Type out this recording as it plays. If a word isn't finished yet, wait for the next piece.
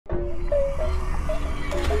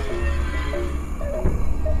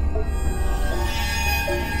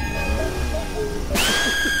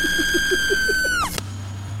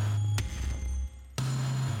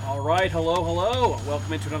right, hello.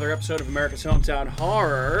 Welcome into another episode of America's Hometown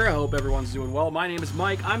Horror. I hope everyone's doing well. My name is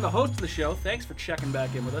Mike. I'm the host of the show. Thanks for checking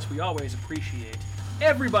back in with us. We always appreciate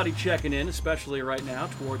everybody checking in, especially right now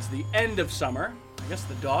towards the end of summer. I guess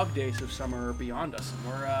the dog days of summer are beyond us, and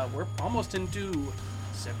we're almost into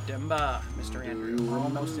September, Mr. Andrew. We're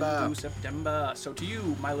almost into September. So to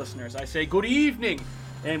you, my listeners, I say good evening.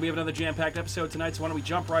 And we have another jam-packed episode tonight, so why don't we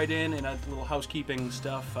jump right in and a little housekeeping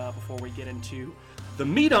stuff before we get into the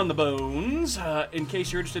meat on the bones. In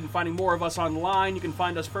case you're interested in finding more of us online, you can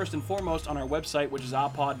find us first and foremost on our website, which is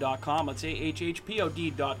ahpod.com. That's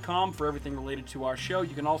ahhpod.com for everything related to our show.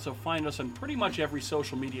 You can also find us on pretty much every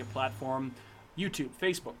social media platform. YouTube,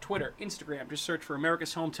 Facebook, Twitter, Instagram. Just search for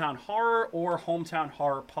America's Hometown Horror or Hometown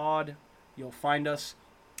Horror Pod. You'll find us.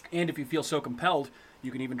 And if you feel so compelled,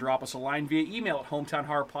 you can even drop us a line via email at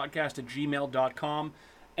hometownhorrorpodcast@gmail.com.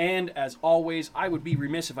 And as always, I would be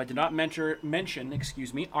remiss if I did not mention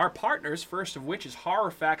our partners, first of which is Horror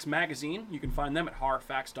Facts Magazine. You can find them at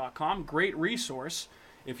horrorfacts.com. Great resource.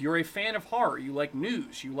 If you're a fan of horror, you like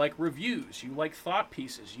news, you like reviews, you like thought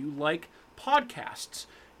pieces, you like podcasts,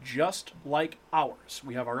 just like ours.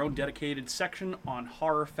 We have our own dedicated section on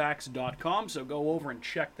horrorfacts.com, so go over and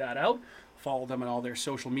check that out. Follow them on all their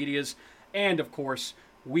social medias. And, of course,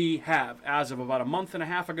 we have, as of about a month and a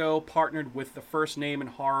half ago, partnered with the first name in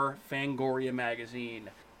horror, Fangoria Magazine,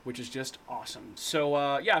 which is just awesome. So,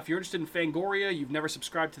 if you're interested in Fangoria, you've never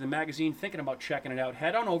subscribed to the magazine, thinking about checking it out,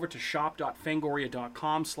 head on over to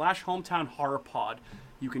shop.fangoria.com/hometownhorrorpod.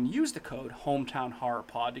 You can use the code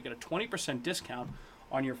hometownhorrorpod to get a 20% discount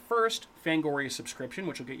on your first Fangoria subscription,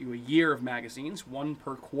 which will get you a year of magazines, one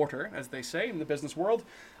per quarter, as they say in the business world.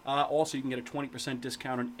 Also, you can get a 20%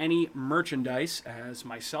 discount on any merchandise, as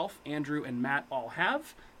myself, Andrew, and Matt all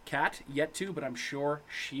have. Kat, yet to, but I'm sure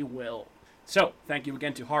she will. So, thank you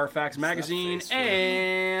again to Horror Facts Magazine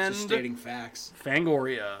and Just stating facts.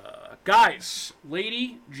 Fangoria. Guys,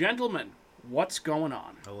 lady, gentlemen, what's going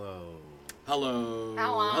on? Hello. Good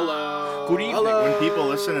evening. Hello. When people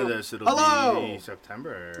listen to this, it'll be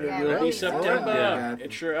September. It Yeah, will be really. September. Yeah.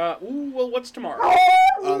 It sure. What's tomorrow?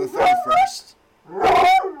 The 31st.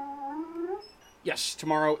 Yes,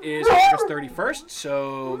 tomorrow is August 31st,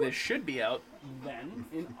 so this should be out then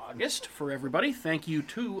in August for everybody. Thank you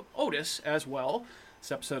to Otis as well.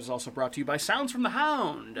 This episode is also brought to you by Sounds from the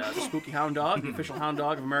Hound, the Spooky Hound Dog, the official hound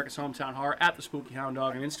dog of America's Hometown Horror, at the Spooky Hound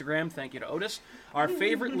Dog on Instagram. Thank you to Otis, our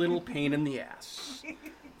favorite little pain in the ass.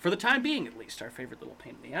 For the time being, at least, our favorite little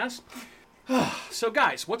pain in the ass. So,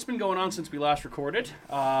 guys, what's been going on since we last recorded?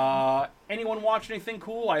 Anyone watch anything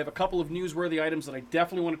cool? I have a couple of newsworthy items that I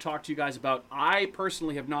definitely want to talk to you guys about. I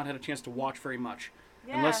personally have not had a chance to watch very much.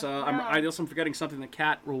 Unless I'm forgetting something that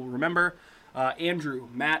Kat will remember. Andrew,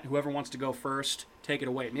 Matt, whoever wants to go first, take it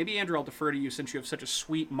away. Maybe, Andrew, I'll defer to you since you have such a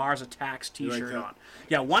sweet Mars Attacks t-shirt on.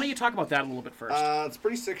 Yeah, why don't you talk about that a little bit first? It's a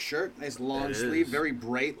pretty sick shirt. Nice long It sleeve. is. Very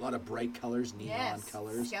bright. A lot of bright colors, neon Yes,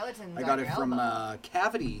 colors. skeletons I got on it your from elbow.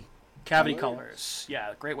 Cavity. Cavity Colors.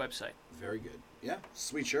 Yeah, great website. Very good. Yeah,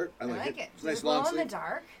 sweet shirt. I I like like it. It's Does nice it glow long in the sleeve.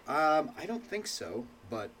 dark? I don't think so,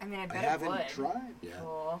 but I mean, I I bet it haven't would. tried. Yeah,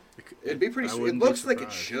 Cool. it'd be pretty I sweet. It wouldn't be looks like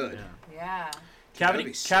it surprised. should. Yeah. Yeah. Cavity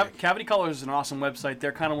be sick. Cavity Colors is an awesome website.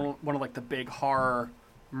 They're kind of one of like the big horror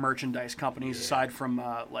merchandise companies, aside from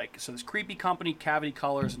so this Creepy Company, Cavity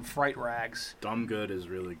Colors, and Fright Rags. Dumb Good is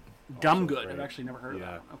really Dumb also Good. great. I've actually never heard of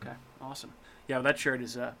Yeah. that. Okay, awesome. Yeah, that shirt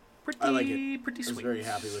is pretty. I like it. Pretty I was sweet. very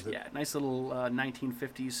happy with it. Yeah, nice little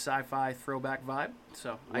 1950s sci-fi throwback vibe.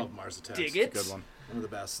 So Love Mars Attacks. dig it. Good one. One of the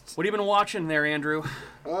best. What have you been watching there, Andrew?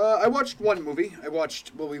 I watched one movie.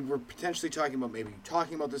 We were potentially talking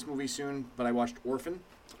about this movie soon, but I watched Orphan.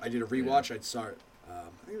 I did a rewatch. I saw it, I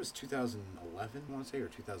think it was 2011, I want to say, or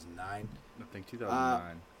 2009. I think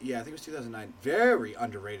 2009. Yeah, I think it was 2009. Very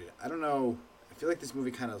underrated. I don't know. I feel like this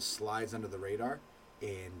movie kind of slides under the radar,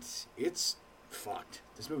 and it's fucked.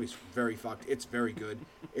 This movie's very fucked. It's very good.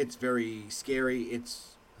 It's very scary. I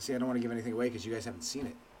don't want to give anything away because you guys haven't seen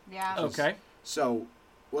it. Yeah. Okay. So,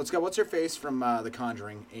 well, it's got what's her face from The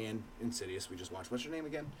Conjuring and Insidious. We just watched. What's her name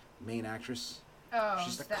again? Main actress. Oh,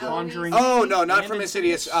 She's the the Conjuring. Oh no, not And from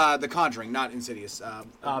Insidious. The Conjuring, not Insidious.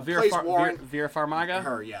 Vera, plays Warren. Vera Farmiga.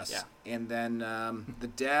 Her, yes. Yeah. And then the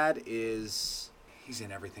dad he's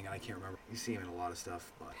in everything, and I can't remember. You see him in a lot of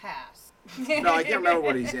stuff, but Pass. no, I can't remember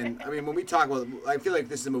what he's in. I mean, when we talk about, I feel like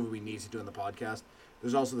this is a movie we need to do on the podcast.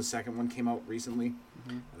 There's also the second one came out recently,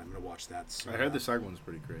 and I'm gonna watch that. So, I heard the second one's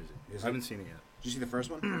pretty crazy. Is I haven't seen it Did you see the first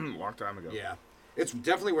one? yet. Long time ago. Yeah, it's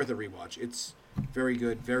definitely worth a rewatch. It's very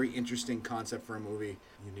good, very interesting concept for a movie.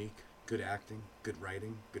 Unique, good acting, good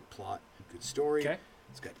writing, good plot, good story. Okay.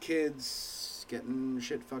 It's got kids getting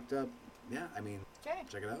shit fucked up. Yeah, I mean, Okay.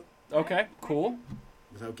 check it out. Okay, cool.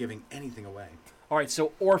 without giving anything away. All right,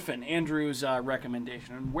 so Orphan, Andrew's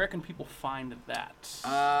recommendation, and where can people find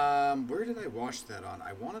that? Where did I watch that on?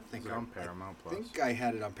 I want to think It's on Paramount I Plus. think I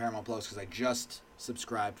had it on Paramount Plus because I just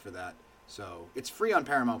subscribed for that. So it's free on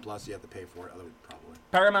Paramount Plus. You have to pay for it, otherwise probably.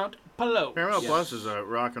 Paramount Plus. Paramount Yes. Plus is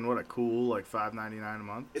rocking what a cool like $5.99 a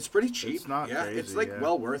month. It's pretty cheap. It's not yeah, crazy, it's like yeah.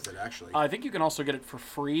 well worth it actually. I think you can also get it for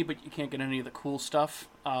free, but you can't get any of the cool stuff.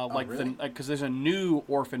 really? Because there's a new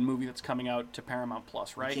Orphan movie that's coming out to Paramount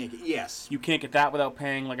Plus, right? Yes. You can't get that without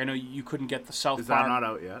paying. Like I know you couldn't get the South Is Park. that not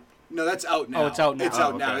out yet? No, that's out now. Oh, it's out now. It's Oh,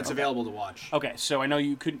 out now. okay, It's okay. available to watch. Okay, so I know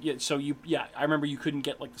you couldn't. I remember you couldn't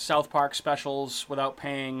get like the South Park specials without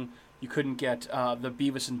paying. You couldn't get the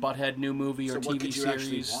Beavis and Butthead new movie or So what TV could you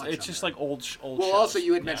actually series. watch It's on just there? like old Well, shows. also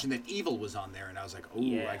you had Yeah. mentioned that Evil was on there, and I was like, oh,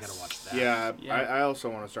 I gotta watch that. Yeah, Yeah. I also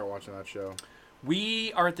want to start watching that show.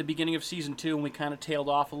 We are at the beginning of season 2, and we kind of tailed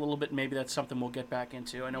off a little bit. Maybe that's something we'll get back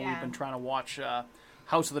into. I know we've Yeah. been trying to watch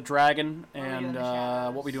House of the Dragon What We Do in and the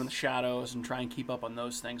Shadows. What We Do in the Shadows, and try and keep up on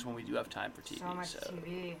those things when we do have time for TV. So much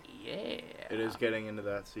TV. Yeah, It is getting into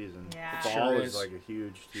that season. Yeah. The Sure fall is. is like a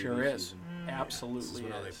huge TV Sure is. season. This Absolutely is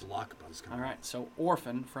when all is. they block buzz come. All right, so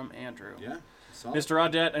Orphan from Andrew. Yeah. Solid. Mr.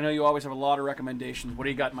 Audette, I know you always have a lot of recommendations. What do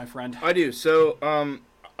you got, my friend? I do. So,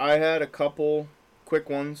 I had a couple quick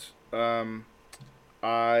ones.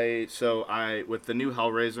 With the new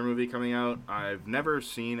Hellraiser movie coming out, I've never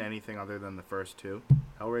seen anything other than the first two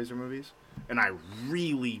Hellraiser movies, and I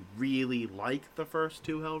really, really like the first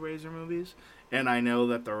two Hellraiser movies. And I know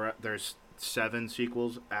that there's 7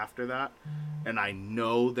 sequels after that, and I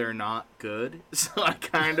know they're not good. So I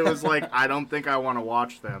kind of was like, I don't think I want to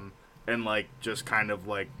watch them, and like just kind of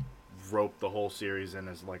like rope the whole series in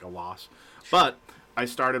as like a loss. But I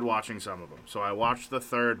started watching some of them. So I watched the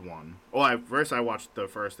third one. Well, first I watched the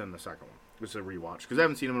first and the second one. It was a rewatch because I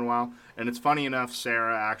haven't seen them in a while. And it's funny enough,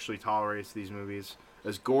 Sarah actually tolerates these movies.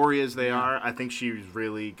 As gory as they are, I think she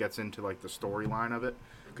really gets into like the storyline of it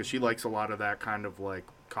because she likes a lot of that kind of like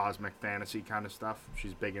cosmic fantasy kind of stuff.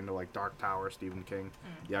 She's big into like Dark Tower, Stephen King,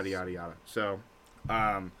 yada yada yada. So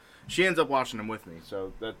she ends up watching them with me,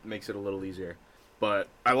 so that makes it a little easier. But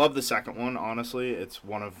I love the second one. Honestly, it's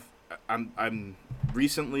one of I'm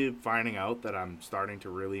recently finding out that I'm starting to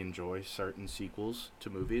really enjoy certain sequels to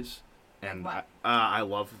movies, and Like what? I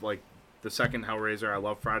love like the second Hellraiser. I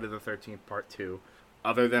love Friday the 13th Part 2.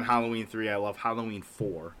 Other than Halloween 3, I love Halloween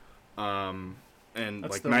 4. And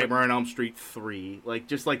That's like the- Nightmare on Elm Street 3. Like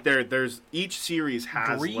just like there's each series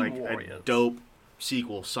has Dream like Warriors. a dope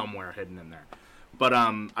sequel somewhere hidden in there. But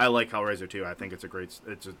I like Hellraiser 2. I think it's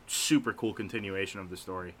a super cool continuation of the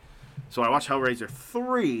story. So I watched Hellraiser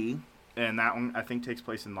 3, and that one I think takes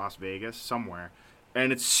place in Las Vegas somewhere.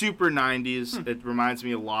 And it's super 90s. It reminds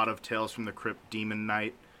me a lot of Tales from the Crypt Demon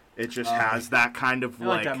Knight. It just has that kind of I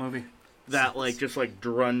like that movie. that like just like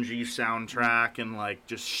grungy soundtrack and like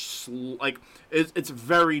just like it's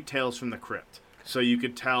very Tales from the Crypt. So you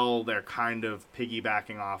could tell they're kind of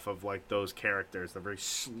piggybacking off of like those characters. They're very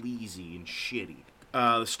sleazy and shitty.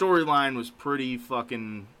 The storyline was pretty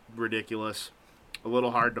fucking ridiculous, a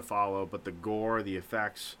little hard to follow, but the gore, the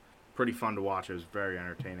effects, pretty fun to watch. It was very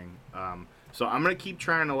entertaining. So I'm gonna keep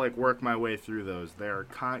trying to like work my way through those. They're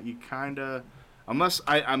unless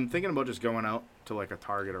I'm thinking about just going out to like a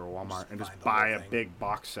Target or a Walmart and just buy the buy whole a thing. big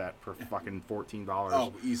box set for fucking $14.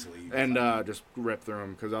 Oh, easily. And just rip through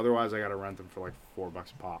them because otherwise I gotta rent them for like $4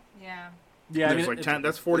 a pop. Yeah. Yeah, I There's mean, like 10.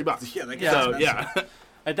 That's $40. Yeah, that gets Yeah. So expensive. yeah,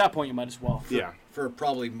 at that point you might as well. yeah. For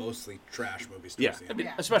probably mostly trash movies. Yeah. towards the I end. mean,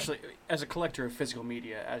 Yeah. especially as a collector of physical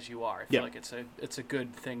media, as you are, I feel Yeah. like it's a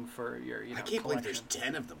good thing for your I can't believe there's collection.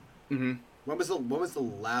 10 of them. Mm-hmm. When was the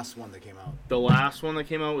last one that came out? The last one that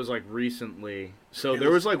came out was like recently. So It there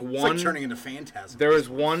was like It's one. like turning into Phantasm. There was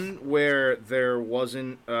one where there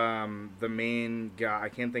wasn't the main guy. I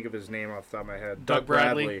can't think of his name off the top of my head. Doug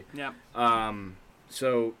Bradley. Yeah.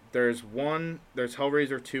 So there's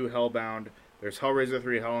Hellraiser 2 Hellbound, there's Hellraiser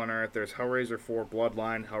 3 Hell on Earth, there's Hellraiser 4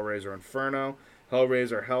 Bloodline, Hellraiser Inferno,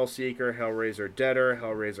 Hellraiser Hellseeker, Hellraiser Deader,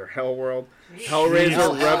 Hellraiser Hellworld,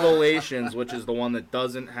 Hellraiser Revelations, which is the one that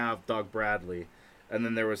doesn't have Doug Bradley, and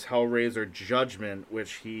then there was Hellraiser Judgment,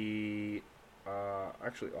 which he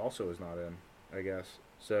actually also is not in, I guess.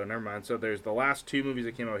 So never mind. So there's the last 2 movies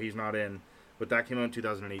that came out he's not in. But that came out in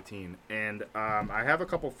 2018. And I have a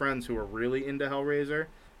couple friends who are really into Hellraiser,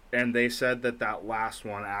 and they said that last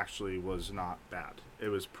one actually was not bad. It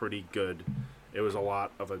was pretty good. It was a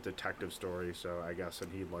lot of a detective story, so I guess,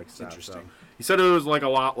 and he likes that. interesting. So he said it was like a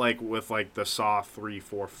lot like with like the Saw 3,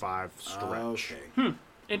 4, 5 stretch. Okay.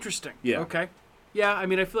 Interesting. Yeah. Okay. Yeah, I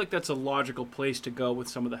mean, I feel like that's a logical place to go with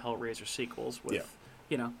some of the Hellraiser sequels with Yeah.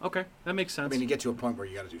 Okay, that makes I sense. mean, you get to a point where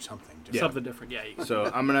you got to do something. Different. Something different, yeah.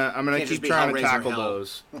 So I'm gonna Can't keep just be trying to Hellraiser tackle hell.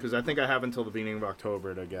 those because I think I have until the beginning of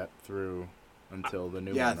October to get through until the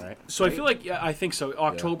new Yeah, one, right? So I feel like, I think so.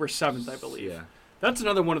 October 7th, I believe. Yeah. That's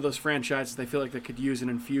another one of those franchises they feel like they could use an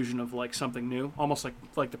infusion of like something new, almost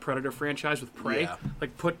like the Predator franchise with Prey. Yeah.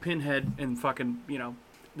 Like put Pinhead in fucking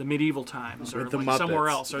the medieval times or With the like somewhere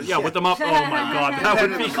Muppets. else. Or, with the Muppets. Oh my god, that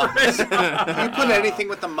would be great. You put anything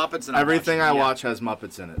with the Muppets in Everything I Yeah. watch has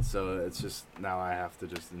Muppets in it, so it's just now I have to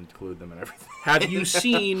just include them in everything. Have you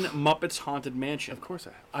seen Muppets Haunted Mansion? Of course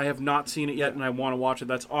I have. I have not seen it yet, and I want to watch it.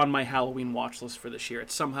 That's on my Halloween watch list for this year. It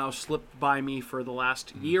somehow slipped by me for the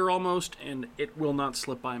last year almost, and it will not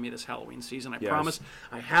slip by me this Halloween season. I Yes. promise.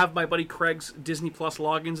 I have my buddy Craig's Disney Plus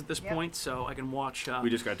logins at this Yep. point, so I can watch We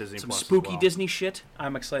just got Disney some Plus as spooky well. Disney shit.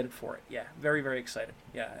 I'm excited for it. Yeah, very, very excited.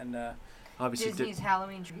 Yeah, and obviously Disney's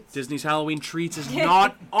Halloween treats. Disney's Halloween Treats is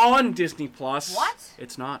not on Disney Plus. What?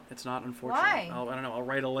 It's not. It's not, unfortunately. Why? I don't know. I'll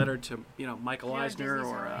write a letter to Michael You know Eisner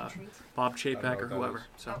Disney's or Halloween treats? Bob know Chapek what or that whoever. is.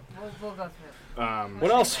 So. We'll go through it.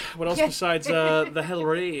 What else? What else besides the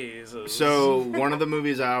Hellraisers? So one of the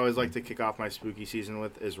movies I always like to kick off my spooky season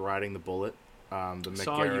with is Riding the Bullet, the Mick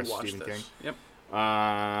saw you Garris watch Stephen this. King. Yep.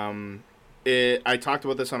 I talked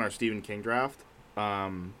about this on our Stephen King draft.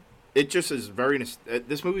 It just is very.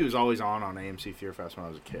 This movie was always on AMC Fear Fest when I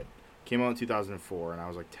was a kid. Came out in 2004, and I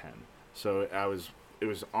was like 10. So it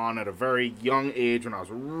was on at a very young age when I was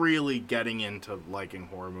really getting into liking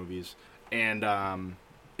horror movies, and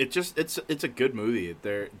it's a good movie.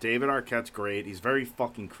 David Arquette's great. He's very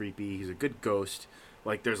fucking creepy. He's a good ghost.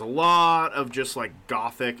 Like there's a lot of just like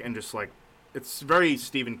gothic and just like it's very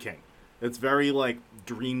Stephen King. It's very like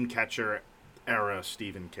Dreamcatcher era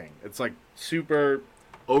Stephen King. It's like super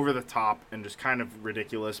over the top and just kind of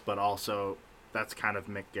ridiculous, but also that's kind of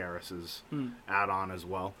Mick Garris's add-on as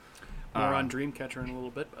well. More on Dreamcatcher in a little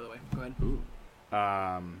bit, by the way. Go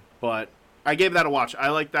ahead. But I gave that a watch. I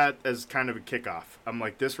like that as kind of a kickoff. I'm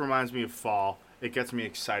like, this reminds me of fall. It gets me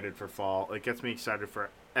excited for fall. It gets me excited for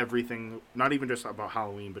everything, not even just about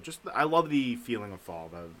Halloween, but just I love the feeling of fall,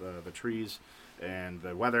 the trees and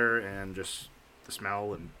the weather and just the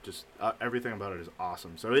smell and just everything about it is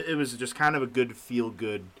awesome. So it was just kind of a good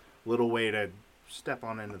feel-good little way to step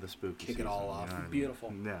on into the spooky Kick it all season, off. what I mean?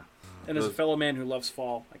 Beautiful. Yeah. And as a fellow man who loves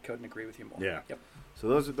fall, I couldn't agree with you more. Yeah. Yep. So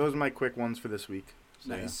those are my quick ones for this week. So,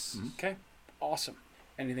 Nice. yeah. Okay. Awesome.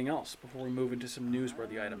 Anything else before we move into some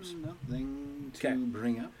newsworthy items? Nothing to Okay.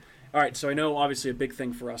 bring up. All right, so I know obviously a big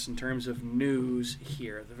thing for us in terms of news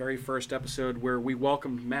here. The very first episode where we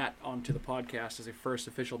welcomed Matt onto the podcast as a first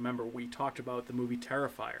official member, we talked about the movie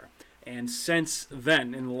Terrifier. And since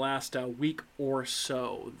then, in the last week or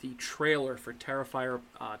so, the trailer for Terrifier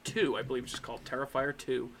 2, I believe it's just called Terrifier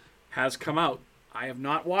 2, has come out. I have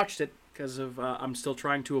not watched it because of I'm still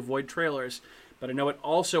trying to avoid trailers. But I know it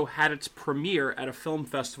also had its premiere at a film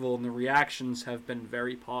festival, and the reactions have been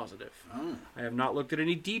very positive. Oh. I have not looked at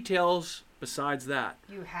any details besides that.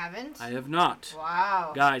 You haven't? I have not.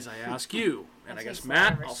 Wow. Guys, I ask you, and I That guess takes a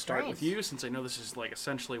Matt, lot of I'll start with restraint. you since I know this is like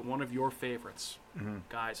essentially one of your favorites.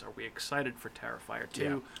 Guys, are we excited for Terrifier 2,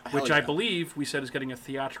 Yeah. which Hell I yeah. believe we said is getting a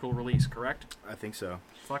theatrical release, correct? I think so.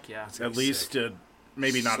 Fuck yeah. That's gonna At be least sick.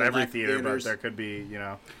 maybe not every Select theater, theaters. but there could be,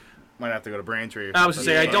 might have to go to Braintree. Or I was to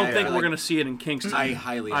something. say, I Yeah, don't yeah, think yeah. we're going to see it in Kingston. I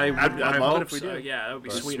highly I, hope would, I'd I love would if we so. did. Yeah, that would be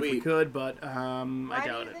But sweet if we sweet. could, but Why I doubt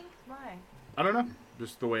do you it. think? Why? I don't know.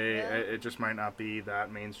 Just the way Yeah. it just might not be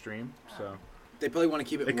that mainstream. So They probably want to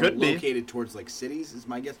keep it, It more could be. located towards like cities, is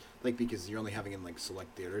my guess. Like because you're only having it in like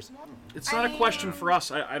select theaters. It's I not a mean- question for us.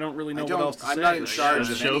 I don't really know I what don't- else to I'm say. not in Like, charge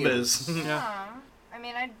yeah. of any of showbiz. this. Yeah. Aw. I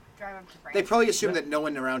mean, I'd drive up to They Braintree. probably assume that no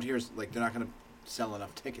one around here is like they're not going to sell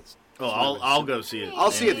enough tickets. well, I'll go see it. I'll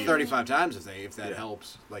see it in 35 times if that Yeah.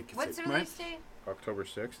 helps. Like if What's it- the release date? October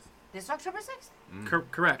 6th. This October 6th?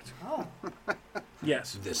 Correct. Oh.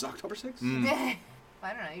 Yes. this October 6th?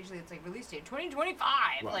 I don't know. Usually it's like release date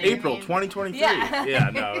 2025. Well, Like, I April mean- 2023. Yeah. Yeah,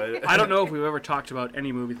 no. I don't know if we've ever talked about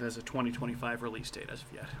any movie that has a 2025 release date as of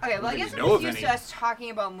yet. Okay, well, I don't guess even I'm know just of used to any. us talking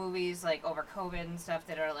about movies like over COVID and stuff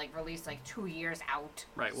that are like released like 2 years out.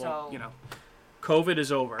 Right. Well, So, COVID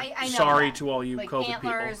is over. I know Sorry that. to all you like COVID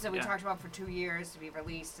Antlers people. that we Yeah. talked about for 2 years to be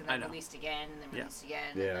released and I then know. released again and then Yeah. released again.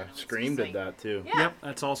 and then Yeah, it was Scream just did like- that too. Yeah. Yep,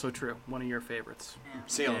 that's also true. One of your favorites.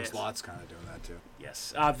 Salem's Yes. Lot's kind of doing that too.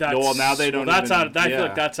 Yes. That's, Well, now they don't That's even- out. I feel yeah.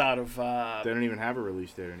 like that's out of. They don't even have a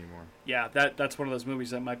release date anymore. Yeah, that's one of those movies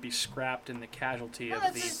that might be scrapped in the casualty No, of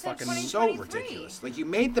that's the just fucking. 20 So 23. ridiculous. Like you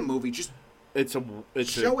made the movie, just It's a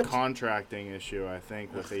Show it. contracting issue, I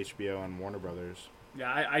think, with HBO and Warner Brothers.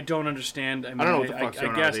 Yeah, I don't understand. I, mean, I don't know what the fuck's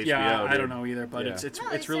going on guess, with yeah, HBO, I don't dude. know either, but Yeah. it's No,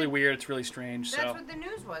 it's they really said- weird. It's really strange. That's So, what the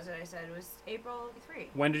news was that I said. It was April 3.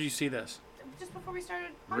 when did you see this? Just before we started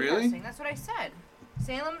podcasting. Really? That's what I said.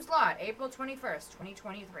 Salem's Lot, April 21st,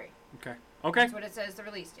 2023. Okay. Okay. That's what it says the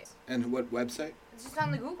release date. And what website? It's just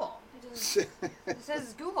on the Google. It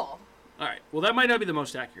says Google. All right. Well, that might not be the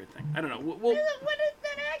most accurate thing. I don't know. We'll, What is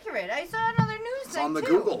that accurate? I saw another news It's thing on the too.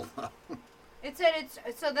 Google. It said it's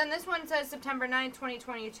so. Then this one says September 9th,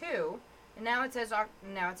 2022, and now it says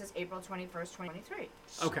April 21st, 2023.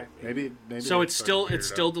 okay. Maybe. So it's still figured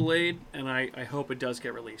it out. delayed, and I hope it does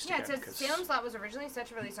get released. Yeah, it again, says 'cause- Salem's Lot was originally set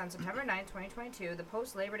to release on September 9th, 2022, the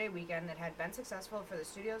post-Labor Day weekend that had been successful for the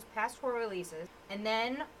studio's past 4 releases, and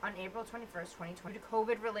then on April 21st, 2020, due to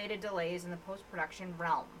COVID-related delays in the post-production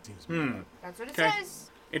realm. Seems That's what it Okay.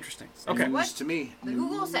 says. Interesting. okay. Okay. What? News to me. The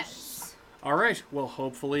Google says. All right. Well,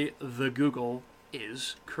 hopefully the Google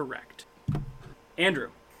is correct. Andrew,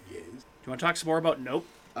 do Yes. you want to talk some more about Nope?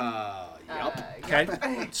 Yup.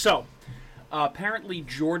 Okay. So, apparently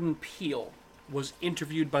Jordan Peele was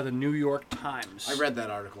interviewed by the New York Times. I read that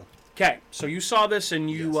article. Okay, so you saw this and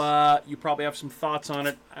you Yes. you probably have some thoughts on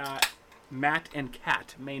it. Matt and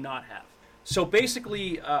Kat may not have. So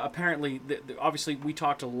basically, apparently, obviously, we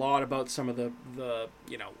talked a lot about some of the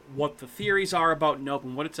what the theories are about Nope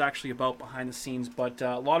and what it's actually about behind the scenes. But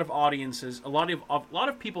a lot of audiences, a lot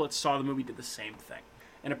of people that saw the movie did the same thing.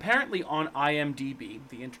 And apparently, on IMDb,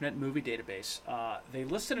 the Internet Movie Database, they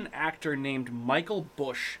listed an actor named Michael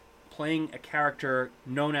Bush playing a character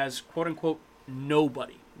known as "quote unquote"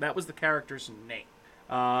 Nobody. That was the character's name.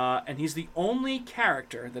 And he's the only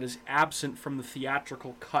character that is absent from the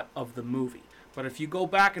theatrical cut of the movie. But if you go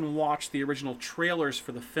back and watch the original trailers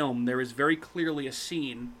for the film, there is very clearly a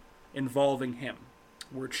scene involving him,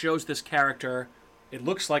 where it shows this character, it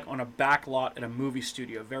looks like on a back lot at a movie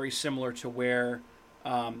studio, very similar to where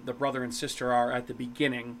the brother and sister are at the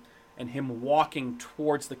beginning, and him walking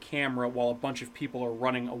towards the camera while a bunch of people are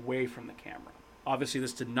running away from the camera. Obviously,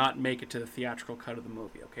 this did not make it to the theatrical cut of the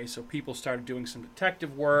movie, okay? So people started doing some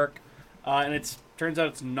detective work, and it turns out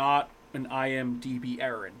it's not an IMDb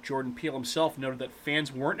error. And Jordan Peele himself noted that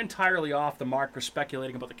fans weren't entirely off the mark for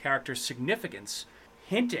speculating about the character's significance,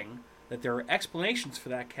 hinting that there are explanations for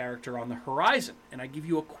that character on the horizon. And I give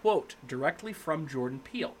you a quote directly from Jordan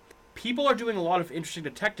Peele. "People are doing a lot of interesting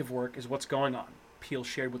detective work is what's going on," Peele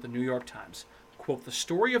shared with the New York Times. Quote, "The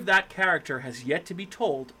story of that character has yet to be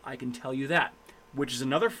told, I can tell you that." Which is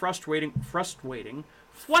another frustrating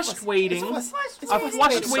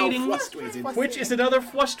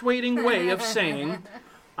way of saying,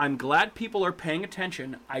 "I'm glad people are paying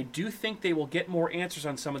attention. I do think they will get more answers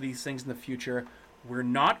on some of these things in the future. We're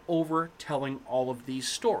not over telling all of these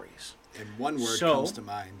stories." And one word So, comes to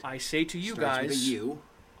mind. I say to you Starts with a guys, U.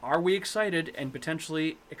 are we excited and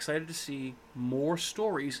potentially excited to see more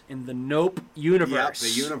stories in the Nope universe?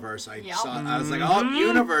 Yep, the universe. I Yep. saw. I was like, oh,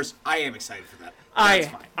 universe. I am excited for that. That's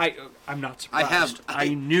fine. I'm not I surprised. have- I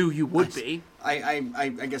knew you would be.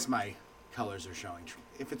 I guess my colors are showing.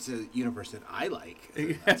 If it's a universe that I like,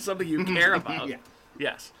 That's something you care about. Yeah.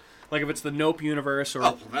 Yes. Like if it's the Nope universe or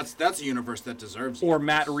oh, that's a universe that deserves. or universe.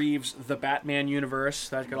 Matt Reeves' The Batman universe,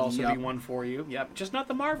 that could also Yep. be one for you. Yep. Just not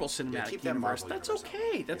the Marvel Cinematic keep that Universe. Marvel That's universe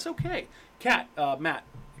okay. That's okay. Kat, Matt,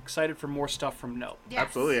 excited for more stuff from Nope. Yes.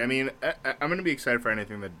 Absolutely. I mean, I'm going to be excited for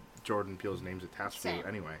anything that Jordan Peele's name's attached Same. to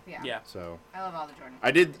anyway. Yeah. Yeah. So I love all the Jordan.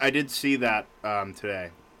 I did see that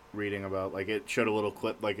today, reading about, like, it showed a little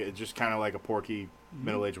clip, like, it's just kind of like a porky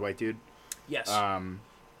middle-aged white dude. Yes.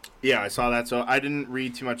 Yeah, I saw that, so I didn't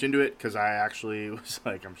read too much into it because I actually was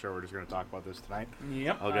like, I'm sure we're just going to talk about this tonight.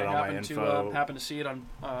 Yep. I'll get I all my happened info. to happen to see it on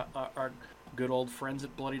our good old friends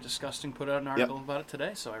at Bloody Disgusting put out an article about it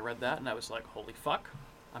today, so I read that and I was like, holy fuck.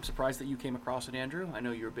 I'm surprised that you came across it, Andrew. I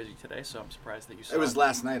know you were busy today, so I'm surprised that you saw it. It was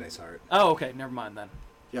last night I saw it. Oh, okay. Never mind then.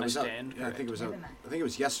 Yeah, it I was out. stand Yeah, I think it was out. corrected. I think it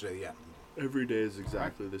was yesterday. Yeah. Every day is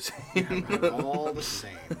exactly the same. All the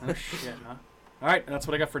same. Oh, shit, huh? All right, that's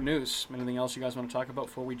what I got for news. Anything else you guys want to talk about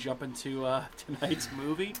before we jump into tonight's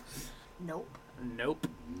movie? Nope. Nope.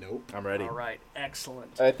 Nope. I'm ready. All right,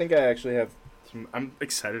 excellent. I think I actually have some... I'm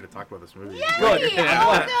excited to talk about this movie. Yay! Good.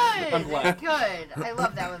 I'm glad. Good. I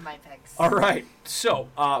love that with my picks. All right, so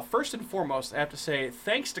first and foremost, I have to say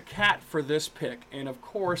thanks to Kat for this pick, and of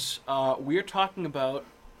course, we are talking about.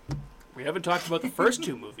 We haven't talked about the first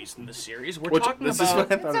 2 movies in this series. We're talking this about is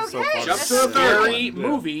what I thought was It's so okay. funny. Jump That's to the okay. third Scary one.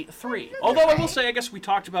 Movie 3. Although I will say, I guess we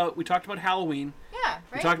talked about Halloween. Yeah,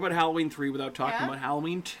 We right? talked about Halloween 3 without talking Yeah. about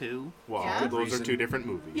Halloween 2. Well, Yeah. those reason. are 2 different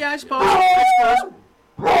movies. Yeah, I suppose.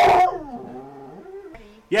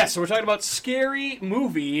 Yeah, so we're talking about Scary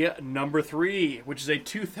Movie number 3, which is a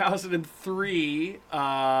 2003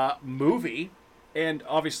 movie. And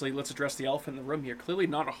obviously, let's address the elephant in the room here. Clearly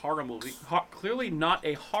not a horror movie. Clearly not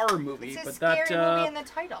a horror movie. It's a but scary movie in the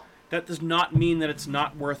title. That does not mean that it's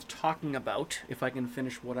not worth talking about, if I can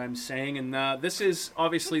finish what I'm saying. And this is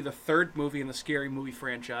obviously the third movie in the Scary Movie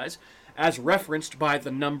franchise, as referenced by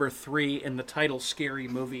the number 3 in the title, Scary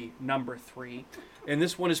Movie number 3. And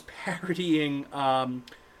this one is parodying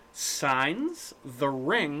Signs, The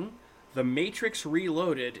Ring, The Matrix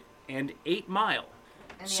Reloaded, and 8 Mile.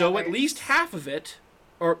 And the So others. at least half of it,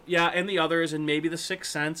 and the others, and maybe The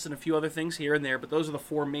Sixth Sense, and a few other things here and there, but those are the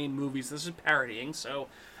 4 main movies this is parodying, so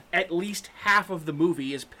at least half of the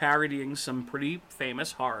movie is parodying some pretty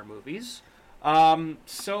famous horror movies.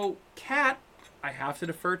 So, Kat, I have to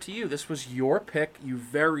defer to you. This was your pick. You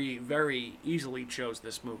very, very easily chose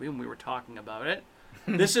this movie when we were talking about it.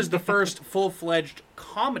 This is the first full-fledged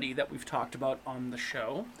comedy that we've talked about on the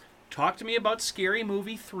show. Talk to me about Scary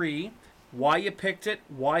Movie 3, why you picked it,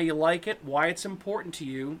 why you like it, why it's important to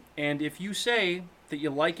you, and if you say that you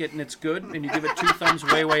like it and it's good, and you give it 2 thumbs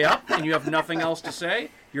way, way up, and you have nothing else to say,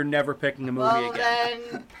 you're never picking a movie Well, again.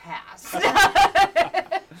 then, pass.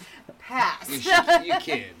 Pass. You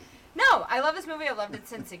kid. No, I love this movie. I've loved it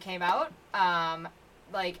since it came out.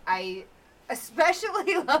 I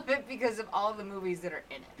especially love it because of all the movies that are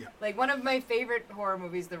in it. Yeah. Like, one of my favorite horror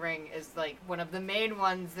movies, The Ring, is, like, one of the main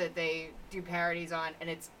ones that they do parodies on, and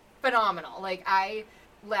it's phenomenal. Like, I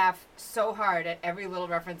laugh so hard at every little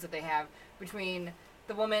reference that they have between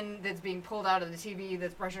the woman that's being pulled out of the TV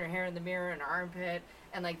that's brushing her hair in the mirror in her armpit,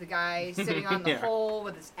 and, like, the guy sitting on the Yeah. hole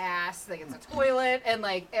with his ass like it's a toilet, and,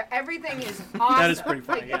 like, everything is awesome. That is pretty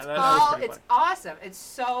funny. Like, Yeah, it's that is all, pretty it's funny. awesome. It's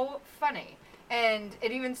so funny. And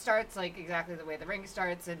it even starts, like, exactly the way The Ring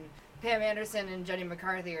starts, and Pam Anderson and Jenny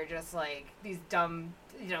McCarthy are just, like, these dumb,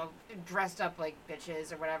 dressed up like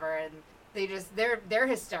bitches or whatever, and they're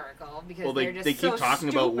hysterical because they're just they keep so talking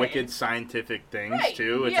about stupid. wicked scientific things Right,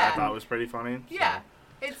 too, which yeah. I thought was pretty funny. so. Yeah.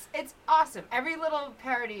 It's awesome. Every little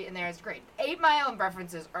parody in there is great. 8 Mile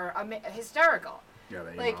references are hysterical. Yeah,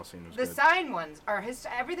 the Like, email scene was the good. sign ones are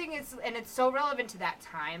everything is, and it's so relevant to that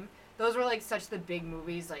time. Those were, like, such the big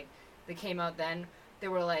movies, like, that came out then. They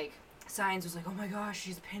were, like, Signs was like, oh my gosh,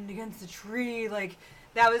 she's pinned against a tree. Like,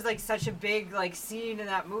 that was, like, such a big, like, scene in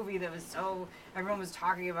that movie that was so, everyone was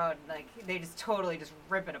talking about, like, they just totally just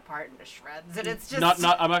rip it apart into shreds. And it's just...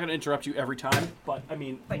 I'm not going to interrupt you every time, but I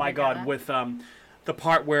mean, But my you're God, gonna. with the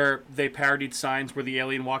part where they parodied Signs, where the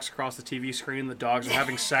alien walks across the TV screen and the dogs are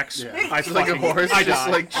having sex. Yeah. I It's like a fucking- horse I just,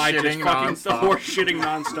 died. like, I just shitting fucking the nonstop. horse shitting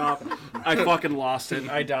nonstop. I fucking lost it.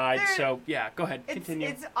 I died. There- So yeah, go ahead, It's, continue.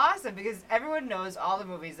 it's awesome because everyone knows all the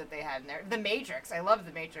movies that they had in there. The Matrix. I love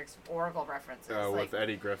the Matrix Oracle references. With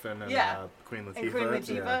Eddie Griffin and Yeah. Queen Latifah. and Queen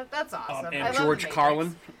Latifah. Yeah, That's awesome. I and love George The Matrix.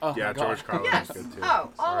 Carlin. Oh yeah my God. George Carlin Yes. was good too.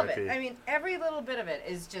 Oh, all of it. R.I.P. I mean, every little bit of it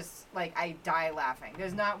is just like I die laughing.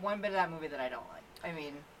 There's not one bit of that movie that I don't like. I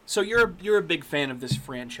mean, So you're a big fan of this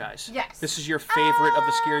franchise. Yes. This is your favorite of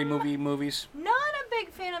the Scary Movie movies. not a big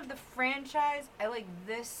fan of the franchise. I like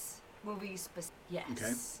this movie Yes.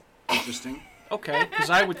 Okay. Interesting. Okay,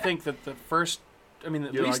 because I would think that the first. I mean,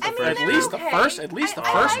 at You least, like the, the at first least two? the first, at least the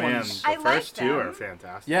first Man, ones. the I like first two are them.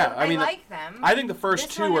 fantastic. Yeah, I mean, like them. I think the first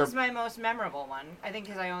this two one are. is my most memorable one. I think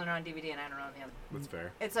because I own it on DVD and I don't own the other. That's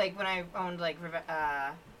fair. It's like when I owned like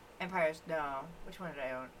Empire's. No, which one did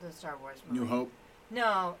I own? The Star Wars movie. New Hope.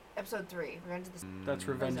 No, Episode 3, Revenge of the. That's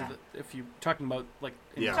Revenge of that? the. If you're talking about like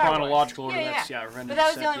in Yeah. Star Wars. chronological order, Yeah, that's yeah. Revenge But of that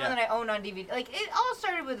was the the only Sith, one that I owned on DVD. Like, it all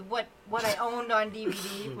started with what I owned on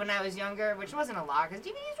DVD when I was younger, which wasn't a lot because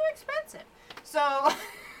DVDs were expensive. So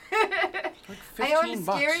Like I owned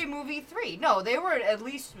 $15. Scary Movie 3. No, they were at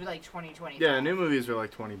least like 20, Yeah, new movies are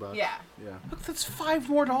like $20. Yeah. Yeah. Look, that's $5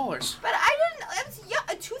 more. But I didn't.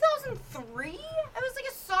 It was 2003. I was like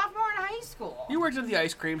a sophomore in high school. You worked at the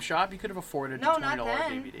ice cream shop. You could have afforded no, a $20 not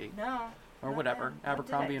then. DVD No. or not whatever. then. What did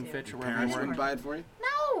Abercrombie I and do? Fitch or Your wherever parents you wouldn't were. buy it for you?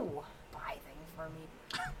 No. Buy things for me.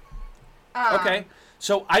 Okay,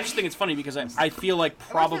 so I just think it's funny because I feel like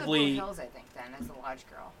I went to the Blue probably Hills, I think, then as a lodge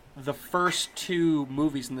girl. the first 2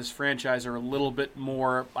 movies in this franchise are a little bit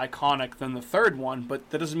more iconic than the third one, but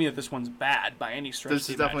that doesn't mean that this one's bad by any stretch. This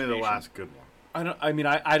of is the definitely the imagination. last good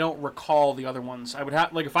one. I don't recall the other ones. I would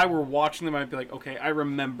have like if I were watching them, I'd be like, okay, I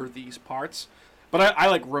remember these parts, but I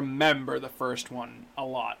like remember the first one a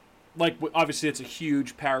lot. Like obviously, it's a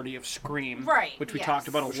huge parody of Scream, Right, Which we yes. talked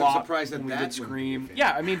about a Which I'm lot surprised that when we that did wouldn't be Scream. your favorite.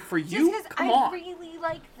 Yeah, I mean for Just you, because come I on. really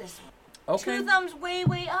like this one. Okay, 2 thumbs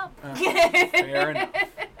way up. fair enough.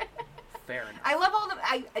 Fair enough. I love all the.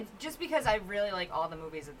 I just because I really like all the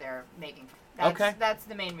movies that they're making. That's, Okay. That's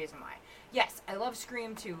the main reason why. Yes, I love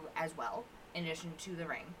Scream 2 as well, in addition to The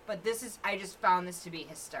Ring. But I just found this to be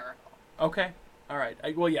hysterical. Okay. All right.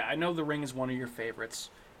 I know The Ring is one of your favorites.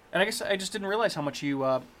 And I guess I just didn't realize how much you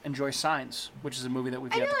enjoy Signs, which is a movie that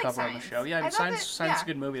we've yet to cover on the show. Yeah, Signs is a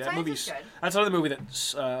good movie. Signs is good. That's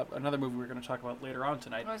another movie we're going to talk about later on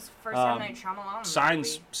tonight. It was first M. Night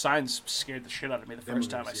Shyamalan Signs scared the shit out of me the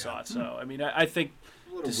first time I saw it. So I mean, I think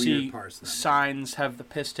to see Signs have the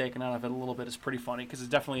piss taken out of it a little bit is pretty funny because it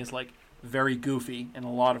definitely is like very goofy in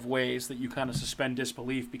a lot of ways that you kind of suspend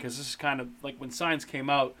disbelief because this is kind of like when Signs came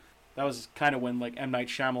out. That was kind of when like M. Night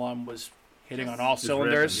Shyamalan was hitting on all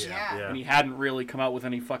cylinders, and he hadn't really come out with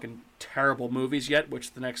any fucking terrible movies yet,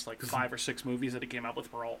 which the next like 5 or 6 movies that he came out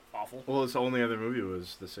with were all awful. Well, his only other movie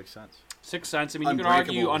was The Sixth Sense. Sixth Sense. I mean, you can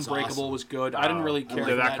argue Unbreakable was good. I didn't really care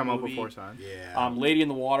for that come movie. out before Signs? Yeah. Lady in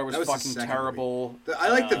the Water was fucking terrible. I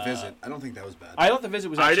like The Visit. I don't think that was bad. I thought The Visit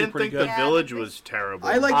was actually pretty good. I didn't think The Village was terrible.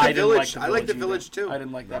 I like The Village. I like The Village too. I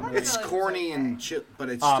didn't like that movie. It's corny and shit, but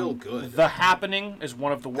it's still good. The Happening is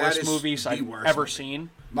one of the worst movies I've ever seen.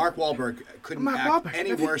 Mark Wahlberg couldn't act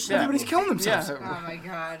any worse. Everybody's killing themselves. Oh my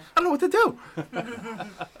god. I don't know what to do.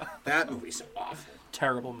 That movie's awful.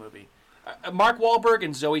 Terrible movie. Mark Wahlberg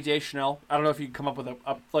and Zooey Deschanel. I don't know if you could come up with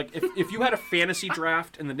if you had a fantasy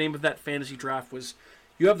draft and the name of that fantasy draft was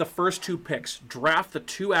you have the first 2 picks. Draft the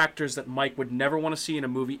 2 actors that Mike would never want to see in a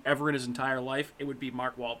movie ever in his entire life. It would be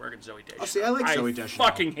Mark Wahlberg and Zooey Deschanel. Oh, see, I like Zooey Deschanel. I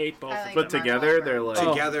fucking hate both of them. But together, they're like...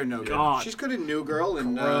 Together, no good. God. She's good in New Girl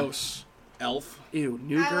and Gross. Elf. Ew,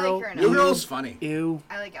 New Girl. Like her in New Elf. Girl's funny. Ew.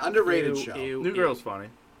 I like Elf. Underrated Ew, show. ew, New ew. Girl's funny.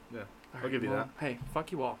 Yeah, I'll give you Well, that. hey,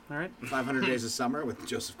 fuck you all. All right. 500 Days of Summer with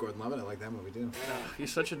Joseph Gordon-Levitt. I like that movie too.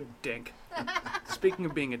 He's such a dink. Speaking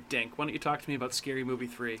of being a dink, why don't you talk to me about Scary Movie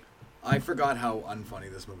 3? I forgot how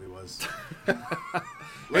unfunny this movie was.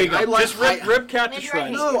 There you go. Just rip Cat to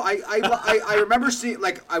shreds. No, I remember seeing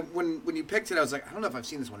when you picked it, I was like, I don't know if I've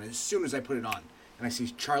seen this one. And as soon as I put it on, and I see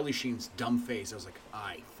Charlie Sheen's dumb face, I was like,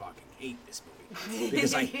 I fucking hate this movie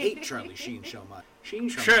because I hate Charlie Sheen so much. Sheen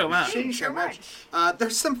so much.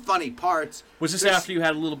 There's some funny parts. Was this after you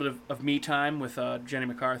had a little bit of me time with Jenny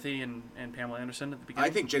McCarthy and Pamela Anderson at the beginning?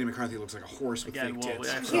 I think Jenny McCarthy looks like a horse with fake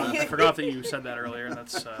tits. I forgot that you said that earlier, and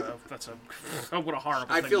that's what a horrible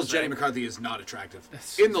thing I feel to say. Jenny McCarthy is not attractive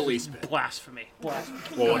in the least bit. Blasphemy. Well,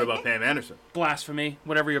 what about Pam Anderson? Blasphemy.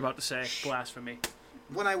 Whatever you're about to say. Blasphemy.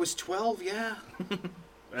 When I was 12, yeah,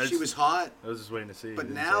 she was hot. I was just waiting to see. But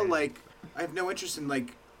now, I have no interest in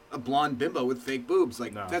a blonde bimbo with fake boobs.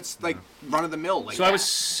 That's run of the mill. So I was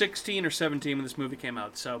 16 or 17 when this movie came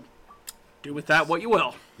out. So do with that what you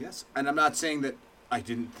will. Yes, and I'm not saying that I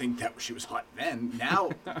didn't think that she was hot then.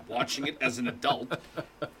 Now, watching it as an adult,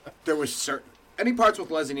 there was any parts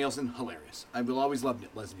with Leslie Nielsen hilarious. I will always love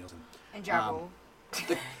Leslie Nielsen. And Ja Rule.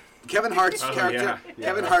 Kevin Hart's character. Yeah,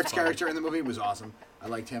 Kevin Hart's character in the movie was awesome. I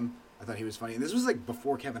liked him. I thought he was funny. And this was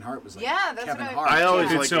before Kevin Hart was Kevin Hart. I always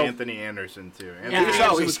Yeah. liked So- Anthony Anderson too. Anthony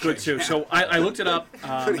Anderson was good too. So I looked it up.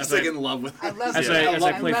 But he's in love with. I love As you.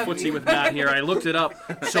 I play footsie with Matt here, I looked it up.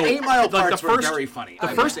 So 8 Mile parts the were first, very funny.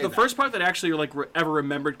 The first part that actually ever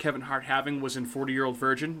remembered Kevin Hart having was in 40-Year-Old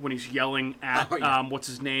Virgin when he's yelling at what's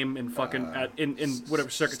his name in fucking in whatever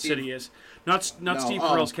Circuit Steve. City is. Not Steve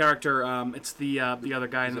Carell's character. It's the other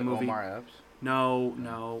guy in the movie. Omar Epps? No.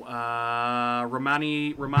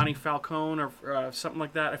 Romani Falcone or something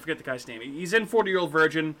like that. I forget the guy's name. He's in 40-Year-Old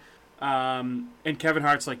Virgin, and Kevin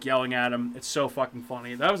Hart's yelling at him. It's so fucking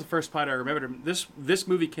funny. That was the first part I remembered him. This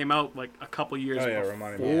movie came out a couple years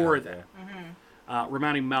before that.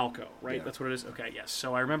 Romani Malco, right? Yeah. That's what it is. Okay, yes.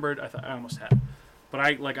 So I remembered. I almost had, but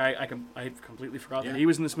I completely forgot that he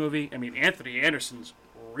was in this movie. I mean, Anthony Anderson's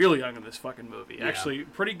really young in this fucking movie. Yeah. Actually,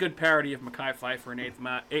 pretty good parody of Mekhi Phifer in 8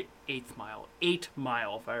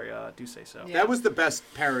 Mile, if I do say so. Yeah. That was the best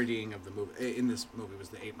parodying of the movie in this movie was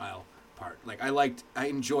the 8 Mile part. I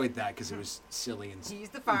enjoyed that because it was silly and. He's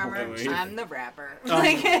the farmer. Oh, I'm the rapper.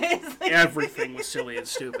 Everything was silly and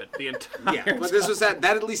stupid. The entire Yeah, but this was that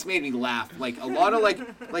at least made me laugh. A lot of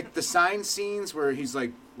like the sign scenes where he's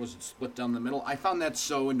was it split down the middle? I found that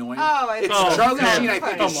so annoying. It's Charlie Sheen. I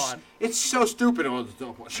think come on. It's so stupid.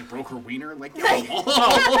 She broke her wiener.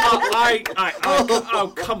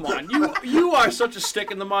 Oh, come on. You are such a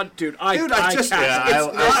stick in the mud, dude. I still laugh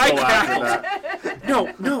at that.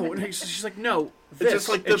 No. And she's like, no. This. It's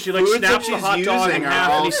just and the she foods snaps that the she's hot dog in using are half,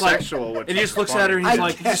 and all he's sexual. and he just looks at her and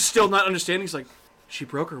he's he's still not understanding. He's like, she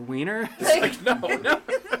broke her wiener. It's no.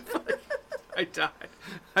 I died.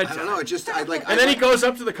 I don't know. It just And then he goes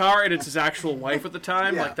up to the car and it's his actual wife at the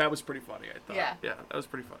time. Yeah. That was pretty funny. I thought. Yeah. Yeah, that was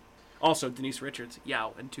pretty fun. Also, Denise Richards,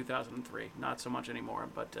 Yao, in 2003. Not so much anymore,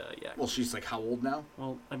 but yeah. Well, she's like how old now?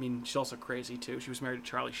 Well, I mean, she's also crazy too. She was married to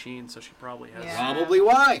Charlie Sheen, so she probably has Yeah. Probably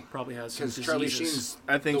why? some Because Charlie diseases. Sheen's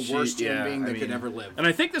I think the worst she- human yeah, being I that could mean- ever live. And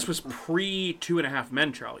I think this was pre 2.5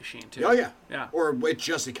 Men Charlie Sheen too. Oh yeah. Yeah. Or it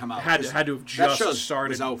just had come out. had 'cause to have that just show started.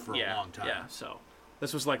 was out for yeah, a long time. Yeah, so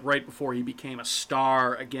this was like right before he became a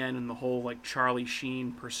star again, and the whole like Charlie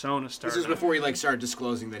Sheen persona started. This is before he like started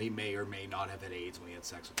disclosing that he may or may not have had AIDS when he had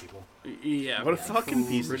sex with people. Yeah, What a fucking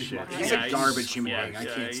piece of pretty shit. much. He's Yeah, a garbage human being. I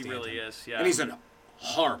yeah, can't he stand really him. is. Yeah, And he's a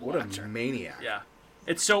horrible What a actor. maniac. yeah.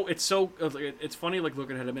 It's funny like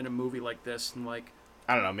looking at him in a movie like this and like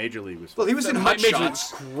I don't know. Major League was. Well, he was in Hot Major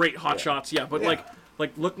Shots. League- great Hot Shots, yeah, but Yeah.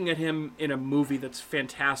 like looking at him in a movie that's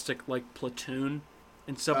fantastic like Platoon.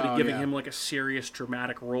 And somebody Oh, giving yeah. him like a serious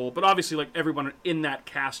dramatic role, but obviously like everyone in that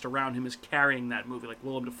cast around him is carrying that movie, like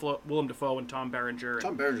Willem Dafoe and Tom Berenger, and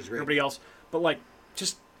Tom Berenger's great. everybody else. But like,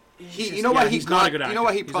 just You know why he he's not a got? good You know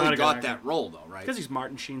why he actor. He's not probably a good got actor. that role though, right? Because he's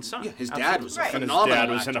Martin Sheen's son. Yeah, his Absolutely. dad was a Right. And his phenomenal dad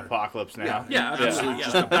was in actor. Apocalypse Now. Yeah. Yeah, absolutely.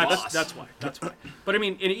 Just Yeah, a boss. that's why. That's why. But I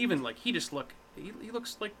mean, and even like he just he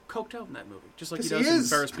looks like coked out in that movie, just like he 'Cause he does in is.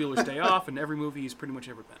 Ferris Bueller's Day Off, and every movie he's pretty much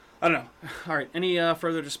ever been. I don't know. All right, any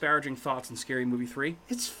further disparaging thoughts on Scary Movie 3?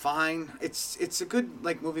 It's fine. It's a good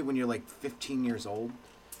like movie when you're like 15 years old.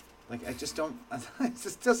 Like I just don't. It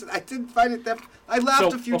just doesn't. I didn't find it that. I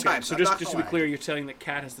laughed a few times. So I'm just not to gonna be lie. clear, you're saying that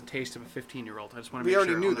Kat has the taste of a 15-year-old. I just want to We make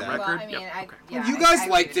already sure knew on the that. record. Well, I mean, Yep, okay. yeah, You guys I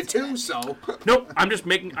liked agree it with too, that. so No, I'm just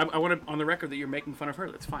making. I want it on the record that you're making fun of her.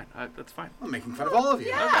 That's fine. That's fine. I'm making fun of all of you.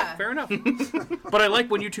 Yeah. Okay, fair enough. But I like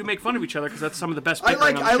when you two make fun of each other because that's some of the best. I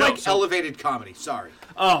bickering like on the I show, like so- elevated comedy. Sorry.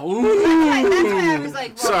 Oh, ooh. That's why I was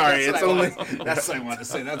like, well, Sorry, That's it's what I only. wanted- That's what I wanted to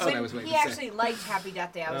say. That's what I was When waiting he to say. actually liked Happy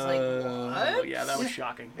Death Day, I was like, Oh, what? yeah, that was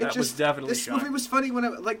shocking. It That was definitely this shocking. movie was funny when I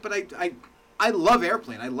like, but I love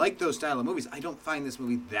Airplane. I like those style of movies. I don't find this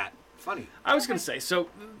movie that funny. I was gonna say, so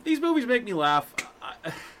these movies make me laugh.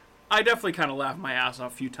 I definitely kind of laughed my ass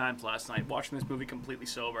off a few times last night watching this movie completely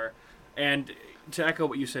sober. And to echo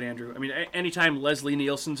what you said, Andrew, I mean, anytime Leslie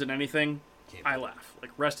Nielsen's in anything, I laugh.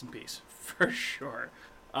 Like, rest in peace, for sure.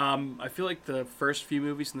 I feel like the first few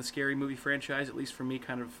movies in the Scary Movie franchise, at least for me,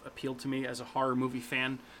 kind of appealed to me as a horror movie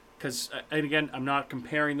fan. Because, and again, I'm not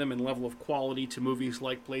comparing them in level of quality to movies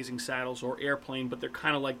like Blazing Saddles or Airplane, but they're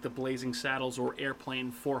kind of like the Blazing Saddles or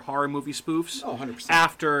Airplane for horror movie spoofs. Oh, 100%.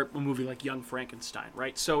 After a movie like Young Frankenstein,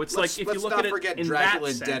 right? So it's like if you look at it forget in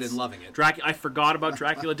Dracula that Dead sense, and Loving It. I forgot about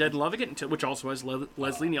Dracula Dead and Loving It, which also has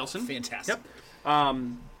Leslie Nielsen. Fantastic. Yep.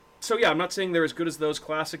 So yeah, I'm not saying they're as good as those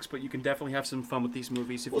classics, but you can definitely have some fun with these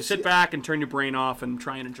movies if you sit back and turn your brain off and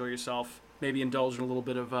try and enjoy yourself. Maybe indulge in a little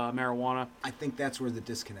bit of marijuana. I think that's where the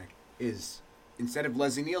disconnect is. Instead of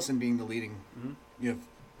Leslie Nielsen being the leading, you have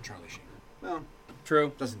Charlie Sheen. Well,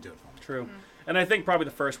 True. doesn't do it for me. True. And I think probably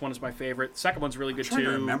the first one is my favorite. The second one's really good I'm trying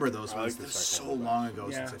too. to remember those I ones. like the That's second so one. long ago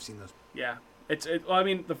Yeah. since I've seen those. Yeah. Well, I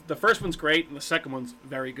mean, the first one's great, and the second one's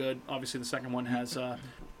very good. Obviously, the second one has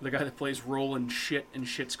the guy that plays Roland Shit in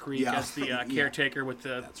Schitt's Creek Yeah. as the Yeah. caretaker with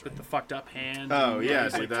the That's with right. the fucked up hand. Oh and, yeah,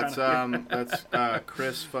 he's, dude, like, that's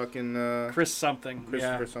Chris fucking Chris something.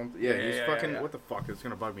 Christopher Yeah. something. Yeah, he's yeah, fucking. yeah. What the fuck? It's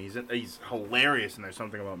gonna bug me. He's hilarious, and there's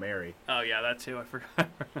something about Mary. Oh yeah, that too. I forgot.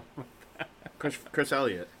 Chris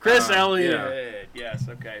Elliott. Chris Yeah. Elliott. Yes.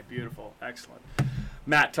 Okay. Beautiful. Excellent.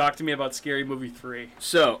 Matt, talk to me about Scary Movie 3.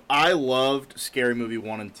 So I loved Scary Movie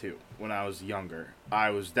 1 and 2 when I was younger. I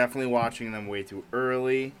was definitely watching them way too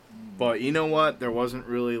early, but you know what? There wasn't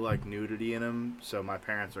really like nudity in them, so my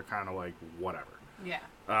parents are kind of like whatever. Yeah.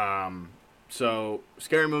 So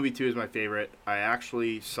Scary Movie 2 is my favorite. I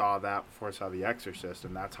actually saw that before I saw The Exorcist,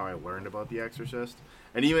 and that's how I learned about The Exorcist.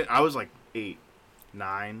 And even I was like 8,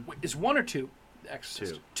 9. Wait, is 1 or 2?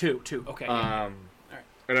 Exorcist. 2. Okay. Yeah. Alright.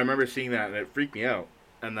 And I remember seeing that, and it freaked me out.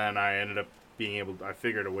 And then I ended up being able I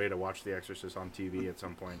figured a way to watch The Exorcist on TV at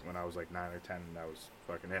some point when I was like 9 or 10, and that was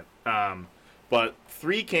fucking it. But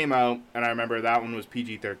 3 came out, and I remember that one was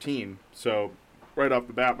PG-13. So right off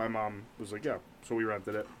the bat, my mom was like, yeah. So we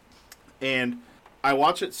rented it. And I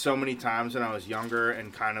watched it so many times when I was younger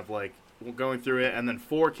and kind of like going through it. And then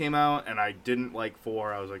 4 came out, and I didn't like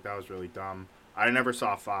 4. I was like, that was really dumb. I never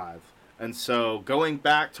saw 5. And so going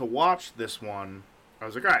back to watch this one, I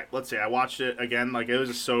was like, all right, let's see. I watched it again. Like, it was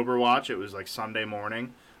a sober watch. It was like Sunday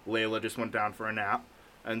morning. Layla just went down for a nap.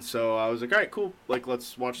 And so I was like, all right, cool. Like,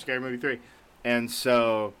 let's watch Scary Movie 3. And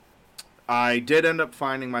so I did end up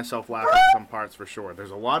finding myself laughing at some parts for sure.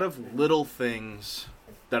 There's a lot of little things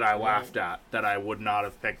that I laughed at that I would not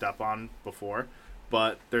have picked up on before.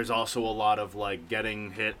 But there's also a lot of, like,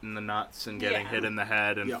 getting hit in the nuts and getting hit in the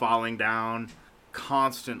head and falling down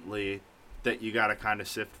constantly that you got to kind of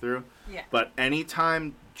sift through. Yeah. But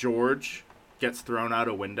anytime George gets thrown out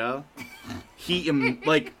a window, he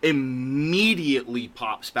immediately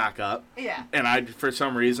pops back up. Yeah. And for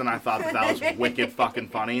some reason, I thought that was wicked fucking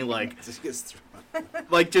funny. Just gets thrown.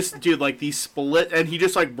 Dude, he split, and he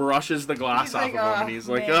just, brushes the glass He's off like, of him, "Oh, and he's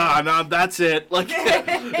like, man." no, that's it.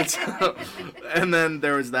 And then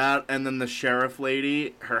there was that, and then the sheriff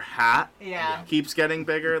lady, her hat Yeah. keeps getting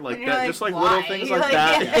bigger, And that, you're just, why? little things like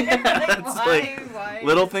that. Yeah. It's Why?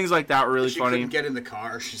 little things like that were really She funny. couldn't get in the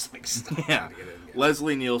car. She's like, stop. Yeah. To get in.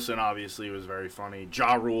 Leslie Nielsen obviously was very funny.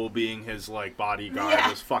 Ja Rule being his bodyguard Yeah.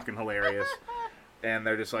 was fucking hilarious. And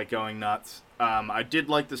they're just going nuts. I did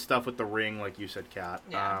like the stuff with the ring, like you said, Kat.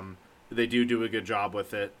 Yeah. They do a good job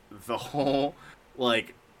with it. The whole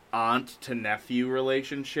aunt to nephew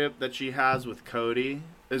relationship that she has with Cody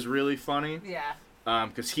is really funny. Yeah.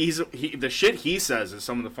 Because the shit he says is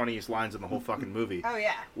some of the funniest lines in the whole fucking movie. Oh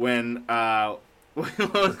yeah. When what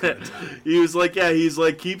was it? He was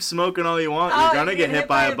keep smoking all you want. You're gonna get hit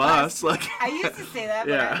by a bus. I used to say that,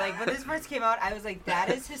 but Yeah. when this first came out, I was like, that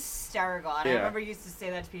is hysterical. And I Yeah. remember I used to say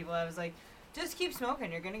that to people. I was like, just keep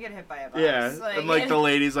smoking. You're gonna get hit by a bus. Yeah, and the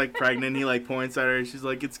lady's pregnant. He points at her. And she's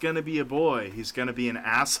like, "It's gonna be a boy. He's gonna be an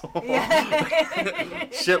asshole." Yeah.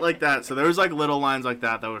 Shit like that. So there was little lines like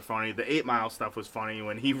that were funny. The 8 Mile stuff was funny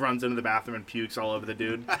when he runs into the bathroom and pukes all over the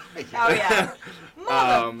dude. Oh yeah.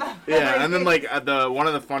 Yeah, and then one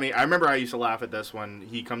of the funny. I remember I used to laugh at this when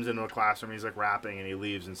he comes into a classroom. He's rapping and he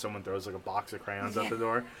leaves, and someone throws a box of crayons out the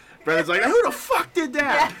door. Brandon's like, "Who the fuck did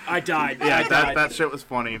that?" I died. Yeah, I died. that shit was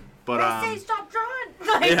funny. But I say stop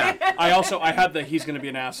drawing. yeah. I had the "he's gonna be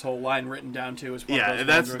an asshole" line written down too. As one of Yeah, those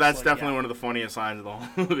that's ones where it's definitely one of the funniest lines of the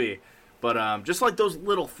whole movie. But just those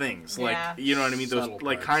little things, Yeah. you know what I mean? Those Subtle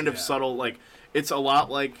parts, kind of yeah. subtle, it's a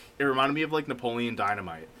lot it reminded me of Napoleon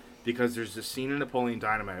Dynamite, because there's this scene in Napoleon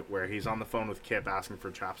Dynamite where he's on the phone with Kip asking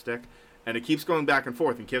for chapstick, and it keeps going back and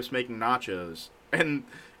forth, and Kip's making nachos, and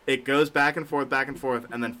it goes back and forth,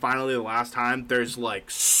 and then finally the last time, there's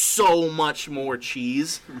so much more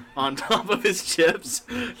cheese on top of his chips,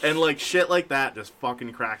 and shit like that just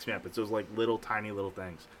fucking cracks me up. It's those little tiny little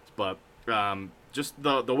things. But just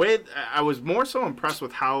the way I was more so impressed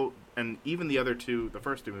with how, and even the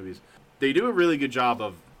first two movies, they do a really good job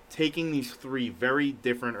of taking these three very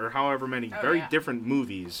different, or however many different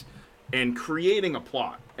movies, and creating a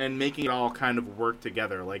plot and making it all kind of work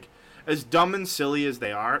together. As dumb and silly as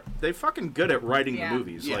they are, they're fucking good at writing the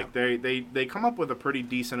movies. Yeah. They come up with a pretty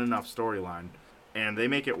decent enough storyline, and they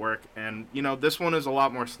make it work. And this one is a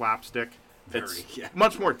lot more slapstick. It's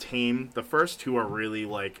much more tame. The first two are really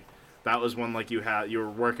that was when you were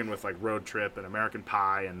working with Road Trip and American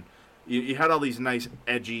Pie, and you had all these nice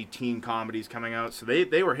edgy teen comedies coming out. So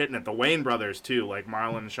they were hitting it. The Wayans brothers too,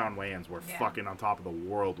 Marlon and Sean Wayans, were fucking on top of the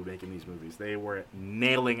world with making these movies. They were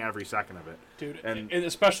nailing every second of it. dude, and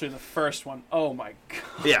especially the first one. Oh my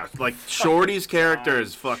god. Yeah, Shorty's character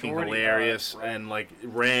is fucking Shorty, hilarious, right. and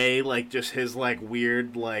Ray, just his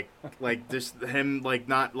weird, just him,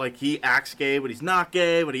 not he acts gay, but he's not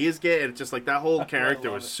gay, but he is gay. And it's just that whole character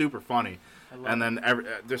was super funny. And then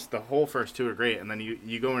just the whole first two are great, and then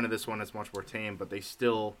you go into this one, it's much more tame, but they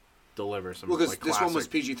still deliver some. Well, because classic. this one was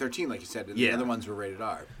PG-13, like you said, and the other ones were rated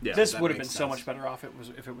R. Yeah. This That would have been makes so sense. much better off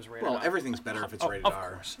if it was rated Well, R. everything's better if it's rated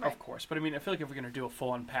R. Of course. But I mean, I feel like if we're gonna do a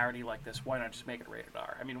full-on parody like this, why not just make it rated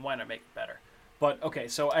R? I mean, why not make it better? But okay,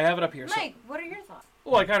 so I have it up here. Mike, what are your thoughts?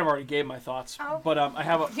 Well, I kind of already gave my thoughts, Oh. but I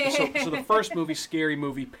have so the first movie, Scary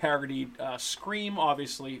Movie, parodied Scream,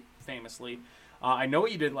 obviously, famously. I Know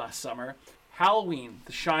What You Did Last Summer, Halloween,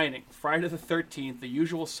 The Shining, Friday the 13th, The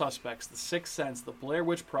Usual Suspects, The Sixth Sense, The Blair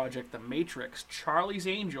Witch Project, The Matrix, Charlie's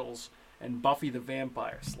Angels, and Buffy the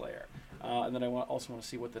Vampire Slayer. And then I also want to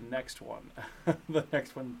see what the next one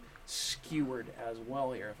skewered as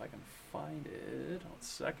well here, if I can find it. 1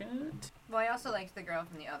 second. Well, I also liked the girl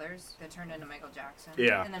from The Others that turned into Michael Jackson.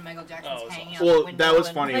 Yeah. And then Michael Jackson's Oh, hanging out the Well, window that was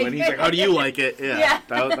and, funny when he's like, "How do you like it?" Yeah, Yeah.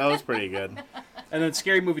 That was pretty good. And then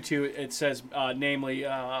Scary Movie 2, it says, namely,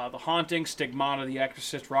 The Haunting, Stigmata, The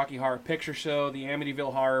Exorcist, Rocky Horror Picture Show, The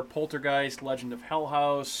Amityville Horror, Poltergeist, Legend of Hell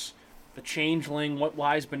House, The Changeling, What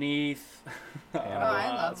Lies Beneath. I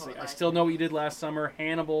love let's What see, I Lies Still Know What You Did Last Summer,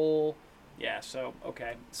 Hannibal. Yeah, so,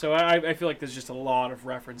 okay. So I feel like there's just a lot of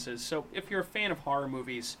references. So if you're a fan of horror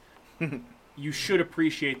movies, you should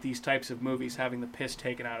appreciate these types of movies having the piss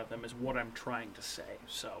taken out of them, is what I'm trying to say.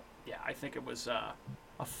 So, yeah, I think it was a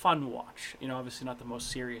fun watch. Obviously not the most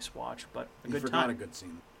serious watch, but a You good forgot time. a good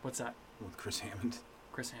scene What's that? with Chris Hammond.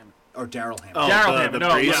 Chris Hammond. Or Daryl Hammond. Oh, Daryl the Hammond.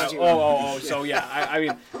 No, priest? yeah. So yeah, I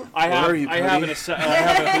mean, I are you, have buddy?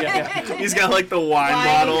 yeah. He's got the wine Wine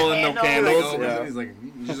bottle and the candle. candles. He's like,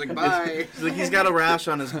 Yeah. she's like, bye. He's like, he's got a rash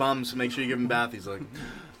on his bum, so make sure you give him a bath. He's like,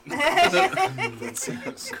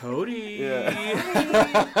 Cody. Yeah.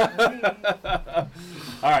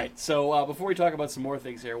 All right, so before we talk about some more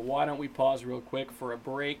things here, why don't we pause real quick for a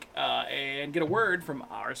break and get a word from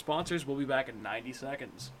our sponsors. We'll be back in 90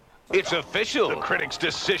 seconds. It's official. The critics'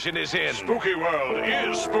 decision is in. Spooky World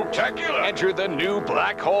is spooktacular. Enter the new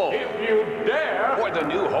Black Hole. If you dare. Or the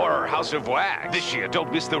new horror House of Wax. This year, don't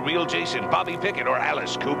miss the real Jason, Bobby Pickett, or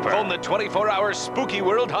Alice Cooper. Phone the 24-hour Spooky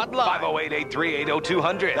World hotline.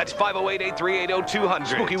 508-838-0200. That's 508-838-0200.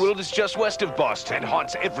 Spooky World is just west of Boston and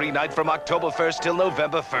haunts every night from October 1st till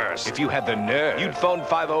November 1st. If you had the nerve, you'd phone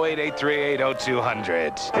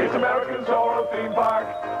 508-838-0200. It's American Horror Theme Park,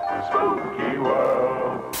 Spooky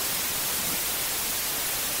World.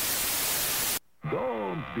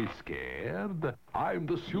 Don't be scared. I'm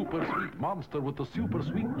the super sweet monster with the super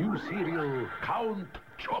sweet new cereal, Count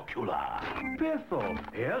Chocula. Biffle,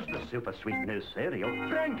 here's the super sweet new cereal,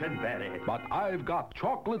 Frankenberry. But I've got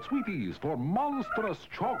chocolate sweeties for monstrous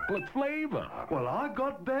chocolate flavor. Well, I've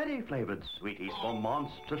got berry-flavored sweeties for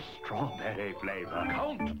monster strawberry flavor.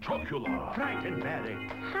 Count Chocula. Frankenberry.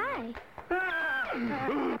 Hi.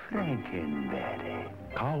 Frankenberry.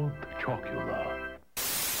 Count Chocula.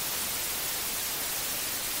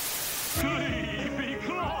 Sleepy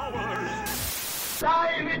Clovers.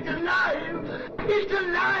 Alive! It's alive! It's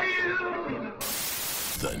alive!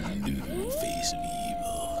 The new face of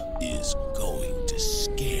evil is going to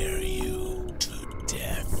scare you to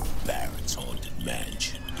death. Barrett's Haunted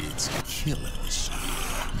Mansion. It's killer this year.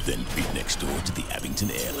 Then be next door to the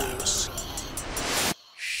Abington Ale House.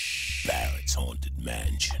 Barrett's Haunted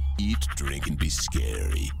Mansion. Eat, drink, and be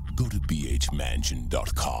scary. Go to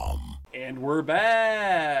bhmansion.com. And we're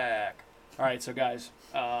back. All right, so guys,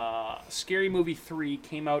 Scary Movie 3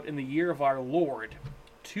 came out in the year of our Lord,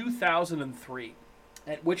 2003,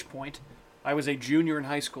 at which point I was a junior in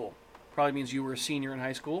high school. Probably means you were a senior in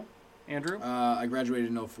high school, Andrew? I graduated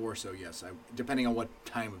in 04, so yes, depending on what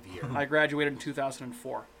time of year. I graduated in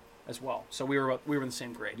 2004 as well, so we were in the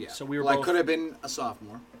same grade. Yeah. So we were well, both... I could have been a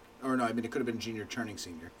sophomore. Or no, I mean, it could have been junior turning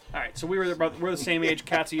senior. All right, so we're the same age.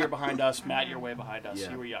 Kat's a year behind us. Matt, you're way behind us.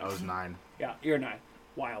 Yeah, You were young. I was 9. Yeah, you're 9.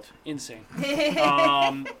 Wild. Insane.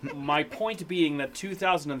 My point being that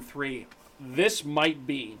 2003, this might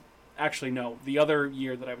be... Actually, no. The other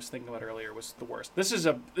year that I was thinking about earlier was the worst. This is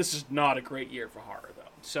not a great year for horror, though.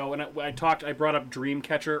 So, and I brought up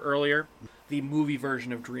Dreamcatcher earlier. The movie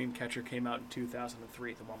version of Dreamcatcher came out in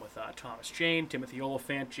 2003. The one with Thomas Jane, Timothy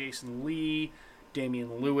Olyphant, Jason Lee...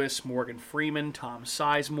 Damian Lewis, Morgan Freeman, Tom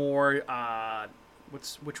Sizemore,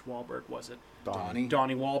 which Wahlberg was it? Donnie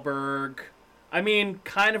Wahlberg. I mean,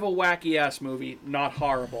 kind of a wacky-ass movie, not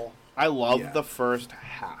horrible. I love the first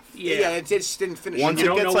half. Yeah, it just didn't finish. Once You it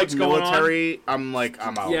don't know gets what's like going military, I'm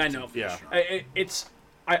out. Yeah, I know. Yeah. Sure.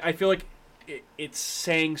 I feel like it's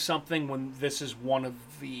saying something when this is one of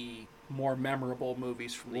the more memorable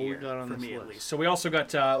movies from the What we year, got on for this me at list? least. So we also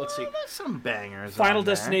got, let's see, There's some bangers. Final on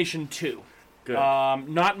there. Destination 2. Good.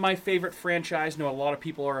 Not my favorite franchise. No, a lot of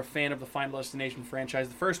people are a fan of the Final Destination franchise.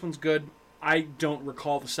 The first one's good. I don't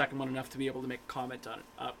recall the second one enough to be able to make a comment on it.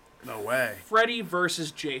 No way. Freddy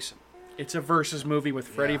versus Jason. It's a versus movie with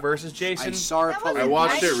Freddy versus Jason. I saw it. That was I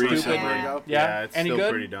watched it nice. recently. Yeah. Yeah? It's Any still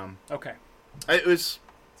good? pretty dumb. Okay. It was.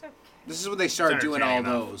 This is when they started doing all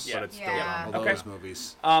entertaining enough, those. Yeah. But it's still Yeah. dumb. All Okay. those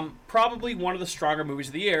movies. Probably one of the stronger movies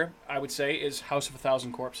of the year, I would say, is House of a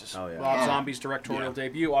Thousand Corpses. Oh, yeah. Rob Yeah. Zombie's directorial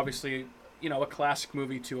debut. Obviously, a classic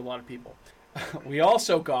movie to a lot of people. We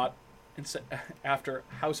also got, after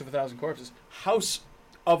House of a Thousand Corpses, House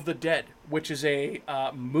of the Dead, which is a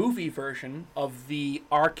movie version of the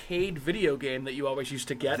arcade video game that you always used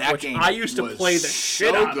to get, That which game I used to was play the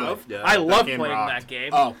shit so out good. of. Yeah, I that love game playing rocked. that game.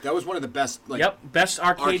 Oh, that was one of the best. Best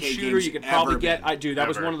arcade shooter games you could probably ever get. been. I do. That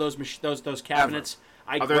was Ever. one of those those cabinets.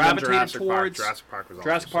 I Other than gravitated Jurassic Park. towards. Jurassic Park was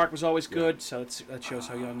Jurassic awesome. Park was always good, so that shows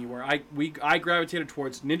how young you were. I gravitated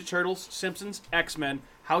towards Ninja Turtles, Simpsons, X-Men,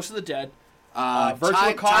 House of the Dead,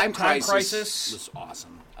 Virtual Cop, Time Crisis. was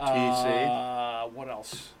awesome. What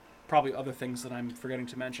else? Probably other things that I'm forgetting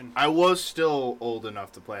to mention. I was still old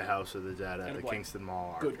enough to play House of the Dead at the Attaboy. Kingston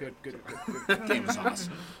Mall. Good. That game was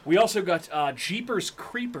awesome. We also got Jeepers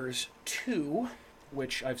Creepers 2,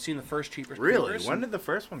 which I've seen the first Jeepers Really? Creepers. When did the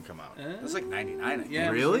first one come out? It was like 99, I think. Yeah,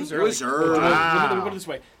 Really? It was It was early. Let me put it this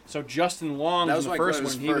way. So Justin Long That was was the like first one of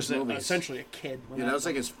one. his He was first movies. essentially a kid. when Yeah, that was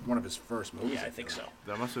like one of his first movies. Yeah, I think so.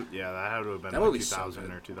 That must have. Yeah, that had to have been That like movie's so 2000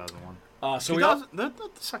 good. or 2001. So we all, the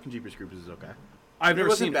second Jeepers Creepers is okay. I've never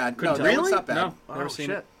wasn't seen bad. it. Couldn't No, tell. really? It's not bad. No, Oh, never seen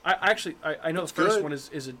shit. it. I know It's the first good. one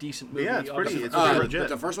is a decent movie. Yeah, it's pretty- obviously. it's pretty legit. But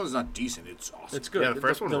the first one's not decent. It's awesome. It's good. Yeah, the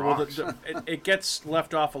first one rocks. It gets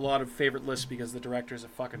left off a lot of favorite lists because the director's a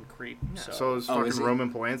fucking creep. So is Oh, fucking is he?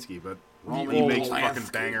 Roman Polanski, but Roman he makes Polanski. fucking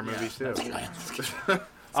banger movies too.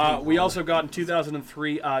 We also got in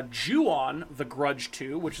 2003 Ju-on, The Grudge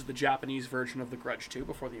 2, which is the Japanese version of The Grudge 2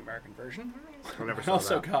 before the American version. I never We saw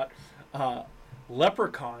also that. got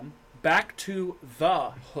Leprechaun, Back to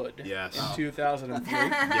the Hood Yes. in 2003.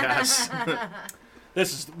 Yes.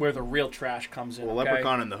 This is where the real trash comes in. Well, okay?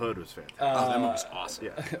 Leprechaun in the Hood was fantastic. that movie's awesome.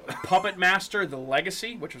 Yeah. Puppet Master, The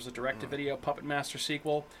Legacy, which was a direct-to-video Puppet Master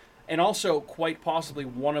sequel, and also quite possibly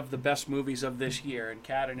one of the best movies of this year. And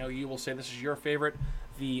Kat, I know you will say this is your favorite,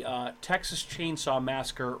 the Texas Chainsaw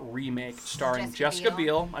Massacre remake starring Jessica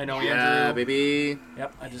Biel. I know Yeah, Andrew. baby.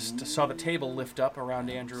 Yep, I just saw the table lift up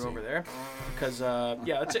around Andrew over there because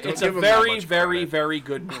it's a give him that very, much very, credit. very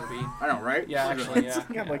good movie. I know, right? Yeah, actually, yeah.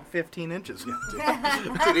 He got like 15 inches. Dude,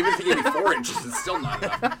 even if you give me 4 inches, it's still not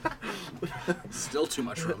enough. Still too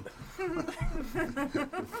much room. 15.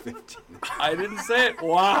 I didn't say it.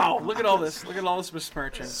 Wow, look at all this. Look at all this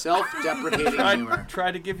besmirching. Self-deprecating humor.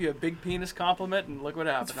 Tried to give you a big penis compliment, and look what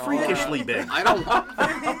happened. Freakishly big. I don't.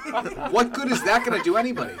 What good is that going to do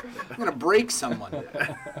anybody? I'm going to break someone. No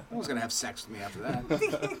one's going to have sex with me after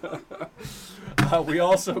that. We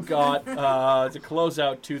also got, to close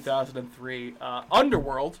out 2003,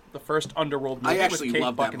 Underworld, the first Underworld movie I actually with Kate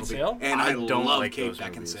love that movie, Beckinsale. and I don't love like Kate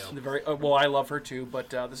those movies. Beckinsale. Well, I love her too, but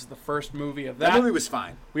this is the first movie of That movie was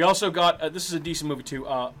fine. We also got, this is a decent movie too,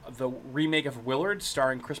 the remake of Willard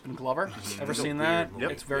starring Crispin Glover. Ever It's a seen weird that? movie.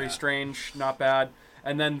 It's very Yeah. strange, not bad.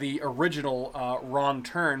 And then the original Wrong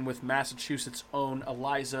Turn with Massachusetts' own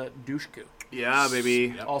Eliza Dushku. Yeah,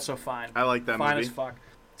 baby. Also fine. I like that fine movie. as fuck.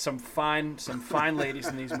 Some fine ladies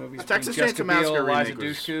in these movies. Texas Jessica Chainsaw Biel, Massacre Eliza remake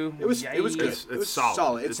was- Dushku. It was good. It's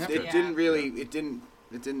solid. It It's didn't really. It didn't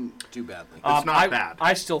do badly. It's not bad.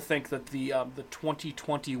 I still think that the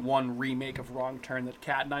 2021 remake of Wrong Turn that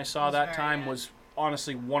Kat and I saw Was that very time good. was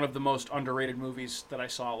honestly one of the most underrated movies that I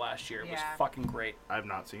saw last year. It was Yeah. fucking great. I've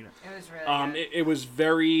not seen it. It was really good. It was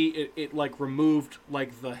very it like removed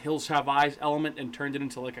like the Hills Have Eyes element and turned it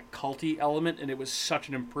into like a culty element, and it was such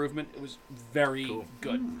an improvement. It was very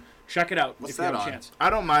good. Check it out What's if you that have a on? chance. I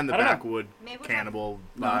don't mind the I don't know. backwood Maybe we'll cannibal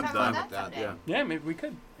No, I'm vibe. fine though. with that. someday. Yeah, Yeah, maybe we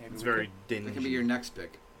could. Maybe It's we very could. dingy. that can be your next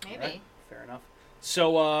pick. Maybe. Right, fair enough.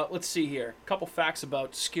 So let's see here. A couple facts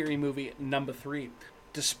about Scary Movie number 3.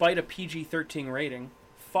 Despite a PG-13 rating,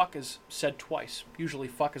 fuck is said twice. Usually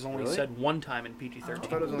fuck is only Really? said one time in PG-13. I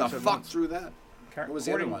thought it was The only said fuck once. through that? What was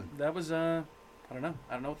the other one? That was I don't know.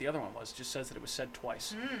 I don't know what the other one was. It just says that it was said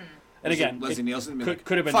twice. Hmm. And Was it again, Leslie Nielsen been like,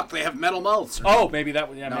 could have been. Fuck, they have metal mouths. Oh, maybe that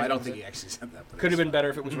was. Yeah, no, maybe I that don't was think it. he actually said that. But Could have it's been better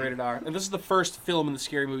if it was rated R. And this is the first film in the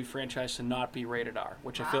Scary Movie franchise to not be rated R,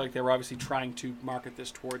 which I feel like they were obviously trying to market this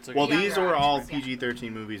towards. Like, Well, Yeah, these you're were right. all Yeah.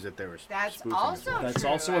 PG-13 movies that they were That's spoofing as also well. that's true,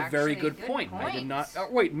 also a very actually. good point. I did point.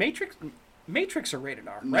 not. Wait, Matrix are rated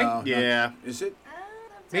R, No, right? no. Yeah. Is it?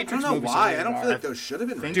 I Matrix don't know movies are why. I rated don't R. feel like those should have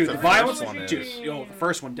been. think Dude, the the first violence, one is. dude, the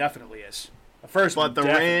first one definitely is. The first But one The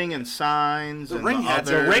definitely- Ring and Signs The and Ring had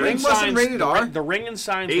other... The Ring wasn't Signs, rated R? The Ring and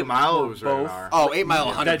Signs 8 were Mile were was rated both. R. Oh, 8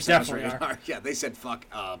 Mile, 100% was definitely rated are. R. Yeah, they said fuck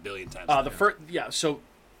a billion times. The first, so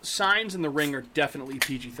Signs and The Ring are definitely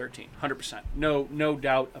PG-13, 100%, no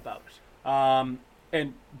doubt about it.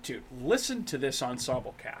 And dude, listen to this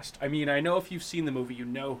ensemble cast. I mean, I know if you've seen the movie, you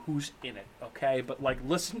know who's in it, okay? But like,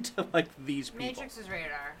 listen to like these people. Matrix is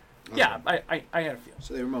rated R. Yeah, I had a feel.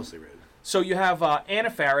 So they were mostly rated. So you have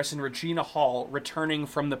Anna Faris and Regina Hall returning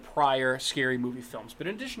from the prior Scary Movie films. But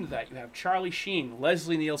in addition to that, you have Charlie Sheen,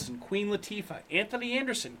 Leslie Nielsen, Queen Latifah, Anthony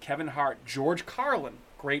Anderson, Kevin Hart, George Carlin,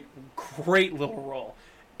 great little role,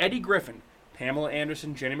 Eddie Griffin, Pamela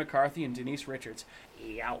Anderson, Jenny McCarthy, and Denise Richards.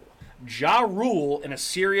 Yow. Ja Rule in a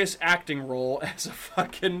serious acting role as a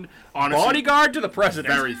fucking Honestly, bodyguard to the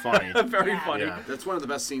president. Very funny. Very Yeah. funny. Yeah. That's one of the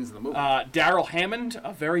best scenes in the movie. Daryl Hammond,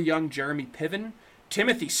 a very young Jeremy Piven,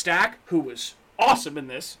 Timothy Stack, who was awesome in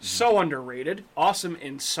this, so underrated, awesome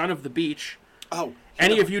in Son of the Beach. Oh,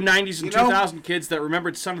 Any of you 90s and you know- 2000 kids that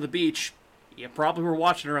remembered Son of the Beach, you probably were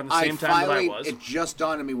watching it around the same time that I was. It just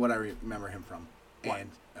dawned on me what I remember him from. What? And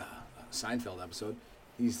Seinfeld episode.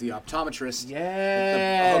 He's the optometrist.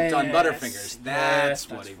 Yeah, Hooked on Butterfingers. That's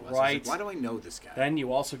what he was. I was like, right. why do I know this guy? Then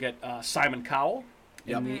you also get Simon Cowell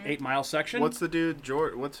in the 8 Mile section. What's the dude,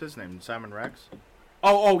 George? What's his name? Simon Rex?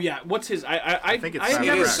 Oh yeah. What's his? I think it's I have Simon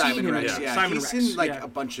It never is Rex. seen Simon him Rex. in Yeah, Simon he's Rex. in like yeah. a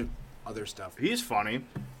bunch of other stuff. He's funny.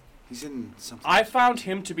 He's in something. I found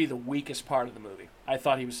him to be the weakest part of the movie. I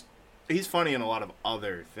thought he was He's funny in a lot of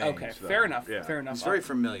other things. okay. though. Fair enough. Yeah. Fair enough. He's very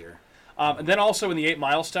familiar. And then also in the 8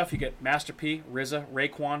 Mile stuff, you get Master P, RZA,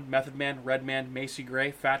 Raekwon, Method Man, Redman, Macy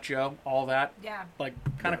Gray, Fat Joe, all that. Yeah. Like,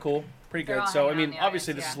 kind of cool. Pretty They're good. all So, I hanging out in mean, the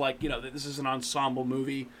obviously audience, this is like, you know, this is an ensemble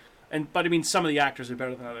movie. But, I mean, some of the actors are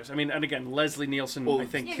better than others. I mean, and again, Leslie Nielsen, I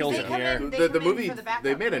think, kills it here. The movie,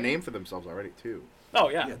 they made a name for themselves already, too. Oh,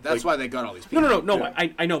 yeah. That's why they got all these people. No.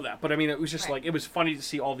 I know that. But, I mean, it was just like, it was funny to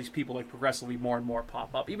see all these people, like, progressively more and more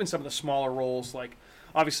pop up. Even some of the smaller roles, like,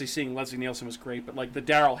 obviously seeing Leslie Nielsen was great, but, like, the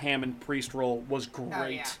Daryl Hammond priest role was great. Oh,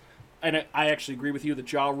 yeah. And I actually agree with you. The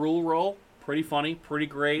Ja Rule role, pretty funny, pretty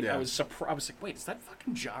great. Yeah. I was surprised. I was like, wait, is that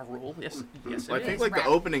fucking Ja Rule? Yes, yes, it I is. think, like, the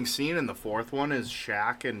opening scene in the 4th one is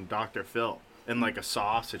Shaq and Dr. Phil in, like, a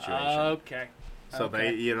Saw situation. Okay. So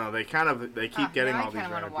they, you know, they keep getting all these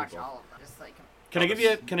random people. All of them. Just like, Can I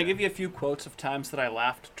give you a few quotes of times that I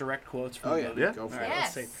laughed? Direct quotes from the movie. Yeah. Go for All it. right,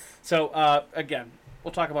 Yes. let's see. So again,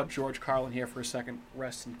 we'll talk about George Carlin here for a second.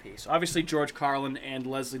 Rest in peace. Obviously, George Carlin and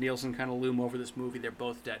Leslie Nielsen kind of loom over this movie. They're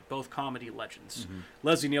both dead. Both comedy legends.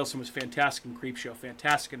 Leslie Nielsen was fantastic in Creepshow,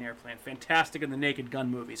 fantastic in Airplane, fantastic in the Naked Gun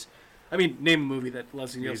movies. I mean, name a movie that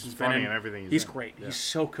Leslie Nielsen's been funny in. in everything He's in. great. Yeah. He's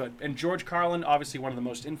so good. And George Carlin, obviously one of the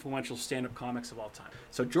most influential stand-up comics of all time.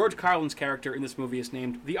 So George Carlin's character in this movie is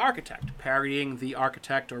named The Architect, parodying The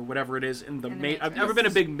Architect or whatever it is in the Matrix. I've never been a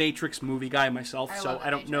big Matrix movie guy myself, I so love I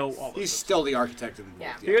don't know all He's this. still the architect of the movie.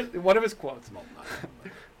 Yeah. Here's one of his quotes.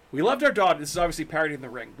 We loved our daughter. This is obviously parodying The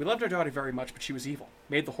Ring. We loved our daughter very much, but she was evil.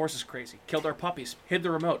 Made the horses crazy. Killed our puppies. Hid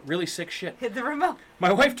the remote. Really sick shit. hit the remote.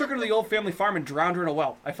 My wife took her to the old family farm and drowned her in a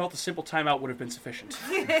well. I felt a simple timeout would have been sufficient.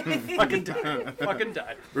 Fucking died. Fucking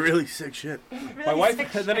died. Really sick shit. My wife.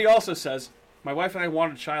 And then he also says, "My wife and I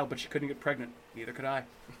wanted a child, but she couldn't get pregnant. Neither could I."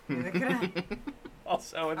 Neither could I.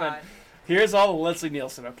 Also, and then God. here's all of Leslie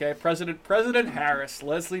Nielsen. Okay, President Harris,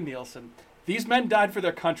 Leslie Nielsen. These men died for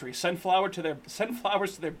their country. Send flowers to their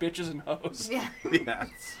bitches and hoes. Yeah. Yeah.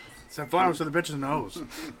 Send flowers to the bitches and hoes.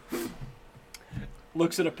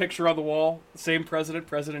 Looks at a picture on the wall. Same president,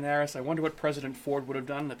 President Harris. I wonder what President Ford would have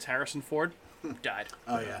done. That's Harrison Ford. Died.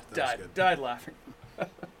 Oh yeah, that was Died. good. Died laughing.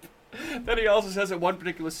 Then he also says at one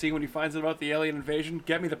particular scene when he finds out about the alien invasion,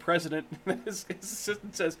 "Get me the president." His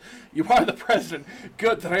assistant says, "You are the president.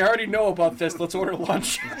 Good, then I already know about this. Let's order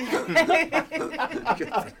lunch."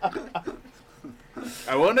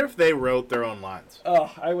 I wonder if they wrote their own lines.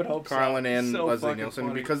 Oh, I would hope Carlin so. and So Leslie fucking Nielsen,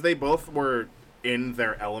 funny. because they both were in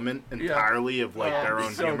their element entirely of like their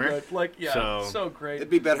own so humor. Good. Like, yeah, so great. It'd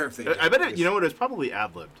be better if they did. I bet it, you know what? It was probably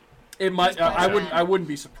ad-libbed. It might. I wouldn't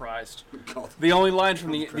be surprised. The only line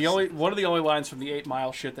from one of the only lines from the 8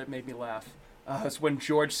 Mile shit that made me laugh is when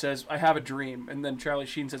George says, "I have a dream," and then Charlie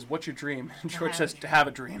Sheen says, "What's your dream?" And George says, "To have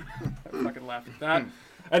a dream." I fucking laughed at that.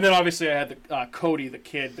 And then obviously I had the Cody, the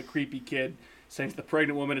kid, the creepy kid, saying to the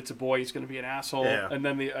pregnant woman, "It's a boy. He's going to be an asshole." Yeah. And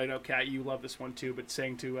then I know, Kat, you love this one too, but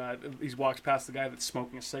saying to he walks past the guy that's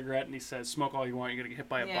smoking a cigarette and he says, "Smoke all you want. You're going to get hit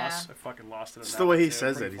by a bus." I fucking lost it. It's the way he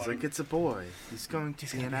says it. He's like, "It's a boy. He's going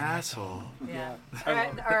to be an asshole." Yeah.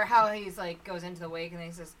 Or how he's like goes into the wake and then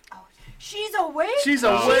he says, "Oh, she's awake. She's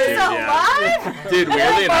awake. awake. She's alive." Dude,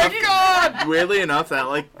 weirdly enough, God! weirdly enough, that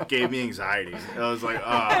like gave me anxiety. I was like,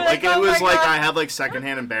 oh, Like, it oh was my like God. I had like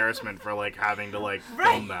secondhand embarrassment for like having to like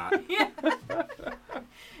film that. Yeah.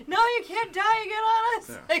 No, you can't die again on us.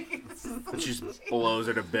 Yeah. Like, this is And she just blows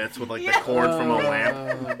her to bits with like Yeah. the cord from a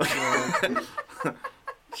lamp.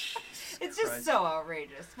 it's just so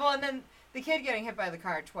outrageous. Well, and then the kid getting hit by the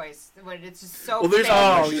car twice. When it's just so. Well, there's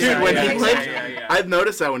fake. dude when he yeah, like, yeah. I've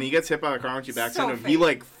noticed that when he gets hit by the car when she backs So into him, he fake.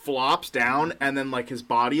 like flops down and then like his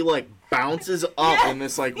body like bounces up in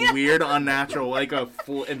this like weird unnatural like a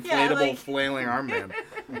inflatable like- flailing armband.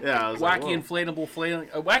 Yeah, I was Wacky like, whoa. inflatable flailing.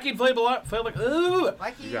 Wacky inflatable flailing. Ooh.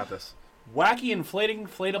 Wacky. You got this. Wacky inflating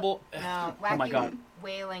inflatable. No, wacky Oh my god.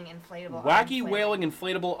 wailing inflatable. Wacky arm wailing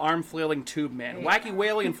inflatable arm flailing tube man. There you Wacky go.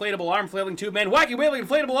 wailing inflatable arm flailing tube man. Wacky wailing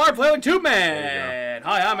inflatable arm flailing tube man.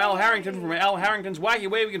 Hi, I'm Al Harrington from Al Harrington's Wacky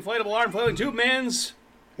waving inflatable arm flailing tube man's.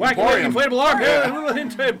 Wacky waving Emporium. inflatable arm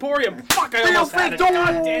Emporium. Fuck! I almost had it.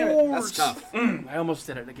 God damn it. That's tough. I almost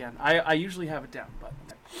did it again. I usually have it down, but.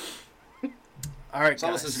 All right, It's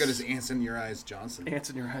almost guys. as good as Ants in Your Eyes Johnson. Ants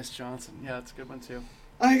in Your Eyes Johnson. Yeah, that's a good one too.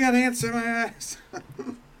 I got ants in my eyes. That's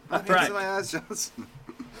Ants right. in my eyes Johnson.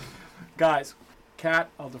 Guys, Kat,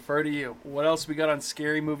 I'll defer to you. What else we got on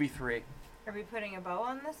Scary Movie 3? Are we putting a bow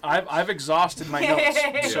on this? I've exhausted my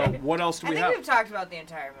notes. So what else do we I think have? we've talked about the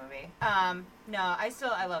entire movie. No,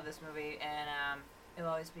 I love this movie, and it'll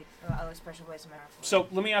always be a special place in my heart. So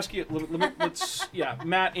let me ask you. Let's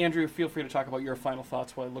Matt, Andrew, feel free to talk about your final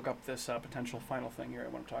thoughts while I look up this potential final thing here I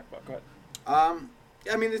want to talk about. Go ahead.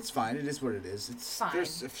 I mean, it's fine. It is what it is. It's Fine. There's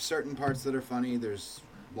certain parts that are funny. There's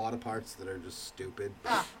a lot of parts that are just stupid.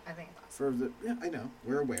 Oh, I think it's awesome. Yeah, I know.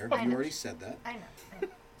 We're aware. I You know. already said that. I know.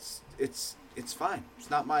 It's fine. It's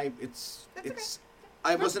not my. It's.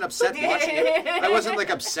 I wasn't upset watching it. I wasn't like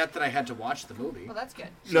upset that I had to watch the movie. Well, that's good.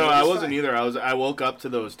 No, I wasn't fine. either. I woke up to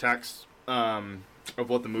those texts of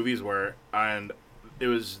what the movies were, and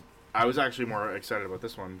I was actually more excited about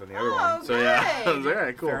this one than the other one. So yeah, I was like,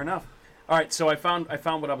 yeah, cool. Fair enough. All right, so I found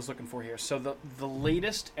what I was looking for here. So the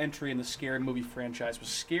latest entry in the Scary Movie franchise was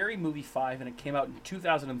Scary Movie 5, and it came out in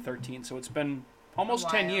 2013. So it's been almost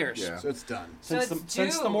 10 years. Yeah. So it's done.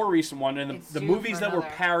 Since the more recent one, and the due movies for that were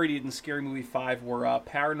another. parodied in Scary Movie 5 were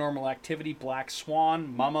Paranormal Activity, Black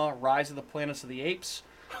Swan, Mama, Rise of the Planets of the Apes,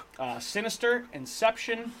 Sinister,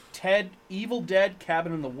 Inception, Ted, Evil Dead,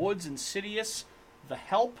 Cabin in the Woods, Insidious, The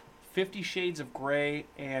Help, 50 Shades of Grey,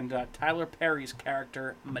 and Tyler Perry's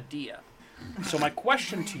character Medea. So my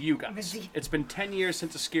question to you guys: it's been 10 years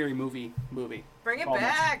since a Scary Movie. Bring it Almost.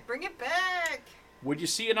 back. Bring it back. Would you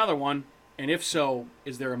see another one? And if so,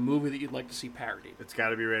 is there a movie that you'd like to see parodied? It's got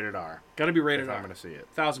to be rated R. Got to be rated if R. I'm going to see it.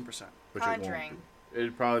 1000%. Which Conjuring.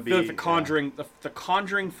 It'd probably be The Conjuring. The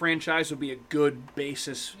Conjuring franchise would be a good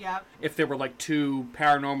basis. Yep. If there were like two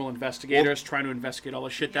paranormal investigators trying to investigate all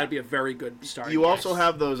this shit, that'd be a very good start. You also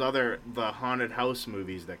have the haunted house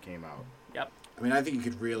movies that came out. Yep. I mean, I think you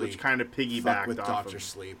could really which kind of fuck piggybacked with off Doctor of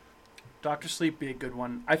Sleep. Dr. Sleep be a good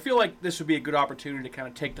one. I feel like this would be a good opportunity to kind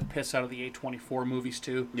of take the piss out of the A24 movies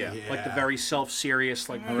too. Yeah. Like the very self-serious,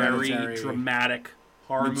 like Hereditary. very dramatic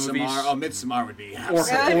horror movies. Midsommar would be Or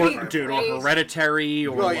Hereditary.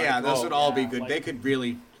 Or well, yeah, those would all be good. like- They could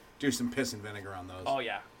really do some piss and vinegar on those. Oh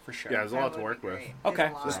yeah, for sure. Yeah, there's a lot to work with.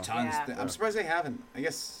 Okay. There's tons. Yeah. I'm surprised they haven't. I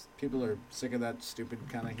guess people are sick of that stupid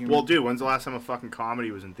kind of humor. Well, dude, when's the last time a fucking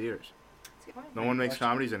comedy was in theaters? That's a good point. No one makes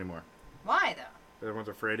comedies anymore. Why though? Everyone's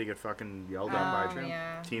afraid to get fucking yelled at by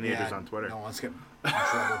yeah. teenagers Yeah, on Twitter. No one's getting in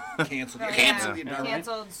trouble. Canceled. Oh, You're yeah. canceled. You darn right.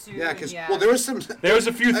 Canceled, sued. Yeah, because yeah. well, there was some. There was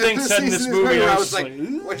a few things said in this movie where where I I was was like,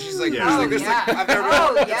 like, when she's like, Yeah. she's like, this yeah. like, I've never.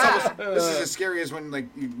 Oh, it's yeah. almost, this is as scary as when like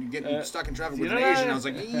you get stuck in traffic with an Asian. I was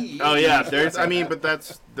like, Oh yeah, there's. I mean, but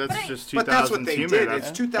that's just 2000s But that's what they humor. did. That's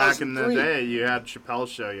It's back in the 2003. day. You had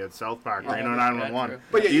Chappelle's Show. You had South Park. Yeah, Reno yeah, 911. true.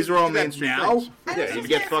 But yeah, These you were all do that mainstream now? things. I was Yeah, just you'd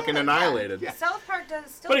get gonna fucking say, yeah. annihilated. South Park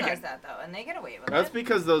still But does again- that though, and they get away with That's it.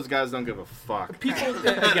 because those guys don't give a fuck. People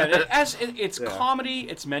again, it's Yeah. comedy.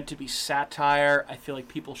 It's meant to be satire. I feel like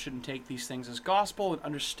people shouldn't take these things as gospel and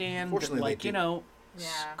understand that, Unfortunately, like they you do. know, Yeah.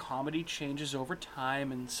 comedy changes over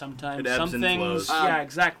time, and sometimes It ebbs some and things. flows. Yeah,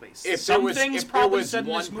 exactly. If Some there was- things if there probably was said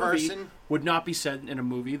in this one movie person- would not be said in a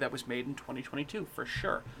movie that was made in 2022 for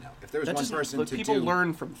sure. No, if there was That one just- person look, to people do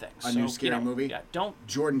learn from things. a so, new scary movie, Yeah, don't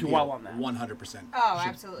Jordan dwell Peele, on that. 100%. Oh, should-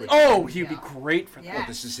 absolutely. Oh, he'd be Yeah. great for that. Yeah. Well,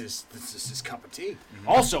 this is his cup of tea.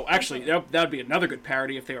 Also, actually, that would be another good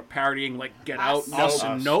parody if they were parodying like Get Out, Us. Us,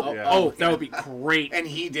 and Nope. Nope. Oh, that would be great. And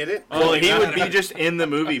he did it. Well, he yeah. would be just in the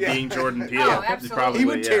movie being Jordan Peele. Oh, absolutely. Probably, He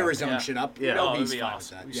would tear yeah. his own Yeah. shit up. Yeah. You know Oh, it'd he's be fine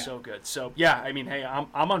awesome. with It'd that. be Yeah. so good. So yeah, I mean, hey,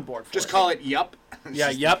 I'm on board for Just it. call it Yup. Yeah,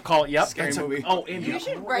 yep. Call it yep. Scary That's a- movie. Oh, and You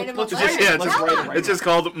should write him a let's letter. just- Yeah, let's write it right it's just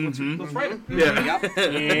called. Mm-hmm. Let's write it.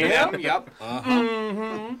 Yeah. Yup.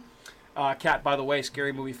 Kat, by the way,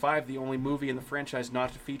 Scary Movie 5, the only movie in the franchise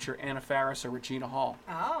not to feature Anna Faris or Regina Hall.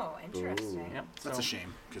 Oh, interesting. Yep. That's so- a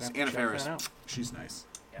shame because have to Anna check Faris, that out. she's nice.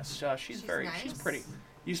 Yes, she's She's she's nice. pretty.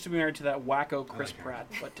 Used to be married to that wacko Chris like her. Pratt,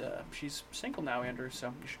 but she's single now, Andrew.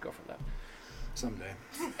 So you should go for that. Someday.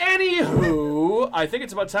 Anywho, I think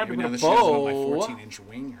it's about time Maybe to now put that a she doesn't know my bow 14-inch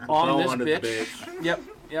wing. on Bow this under the bitch.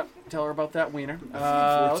 Yep. Tell her about that wiener.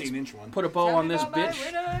 14-inch one. Put a bow Tell on me this about my bitch.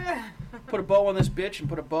 winner. Put a bow on this bitch and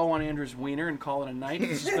put a bow on Andrew's wiener and call it a night.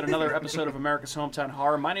 This has been another episode of America's Hometown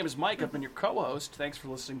Horror. My name is Mike. I've been your co-host. Thanks for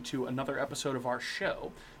listening to another episode of our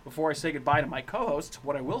show. Before I say goodbye to my co-host,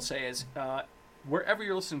 what I will say is, wherever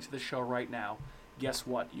you're listening to this show right now, guess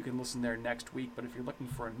what? You can listen there next week. But if you're looking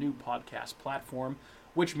for a new podcast platform,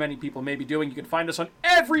 which many people may be doing, you can find us on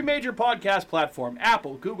every major podcast platform: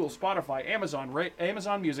 Apple, Google, Spotify,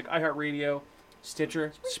 Amazon Music, iHeartRadio,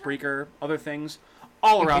 Stitcher, Spreaker, other things,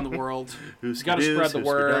 all around the world. You got to spread the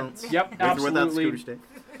word. Yep, absolutely.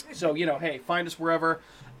 So, hey, find us wherever.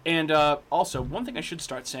 And also, one thing I should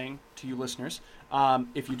start saying to you listeners,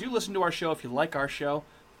 if you do listen to our show, if you like our show,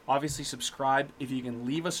 obviously subscribe. If you can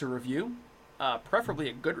leave us a review, preferably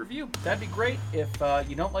a good review, that'd be great. If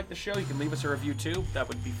you don't like the show, you can leave us a review too. That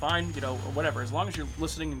would be fine, or whatever. As long as you're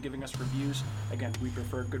listening and giving us reviews, again, we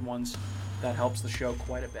prefer good ones. That helps the show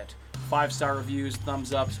quite a bit. 5-star reviews,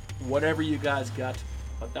 thumbs ups, whatever you guys got.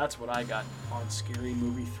 But that's what I got on Scary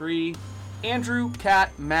Movie 3, Andrew,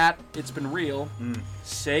 Kat, Matt, it's been real.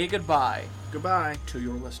 Say goodbye. Goodbye to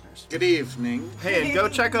your listeners. Good evening. Hey, and go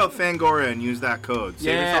check out Fangoria and use that code.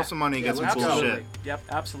 Save yourself some money and get some cool absolutely. shit. Yep,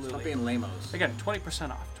 absolutely. Stop being lame-os. Again, 20%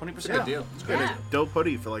 off. 20% It's a good off. deal. It's good. A dope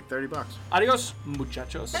hoodie for like $30. Adios,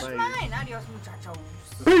 muchachos. That's mine. Adios, muchachos.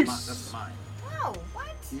 Peace. That's mine. No, what?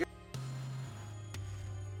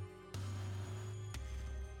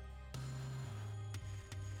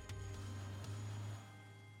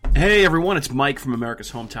 Hey everyone, it's Mike from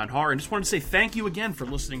America's Hometown Horror, and just wanted to say thank you again for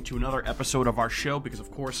listening to another episode of our show, because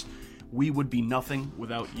of course, we would be nothing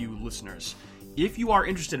without you listeners. If you are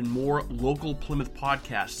interested in more local Plymouth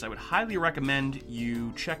podcasts, I would highly recommend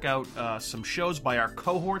you check out some shows by our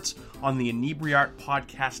cohorts on the Inebriart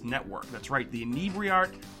Podcast Network. That's right, the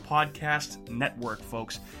Inebriart Podcast Network,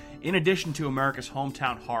 folks. In addition to America's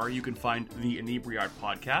Hometown Horror, you can find the Inebriart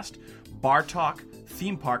Podcast, Bar Talk,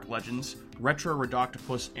 Theme Park Legends, Retro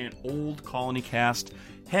Redoctopus, and Old Colony Cast.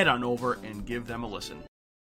 Head on over and give them a listen.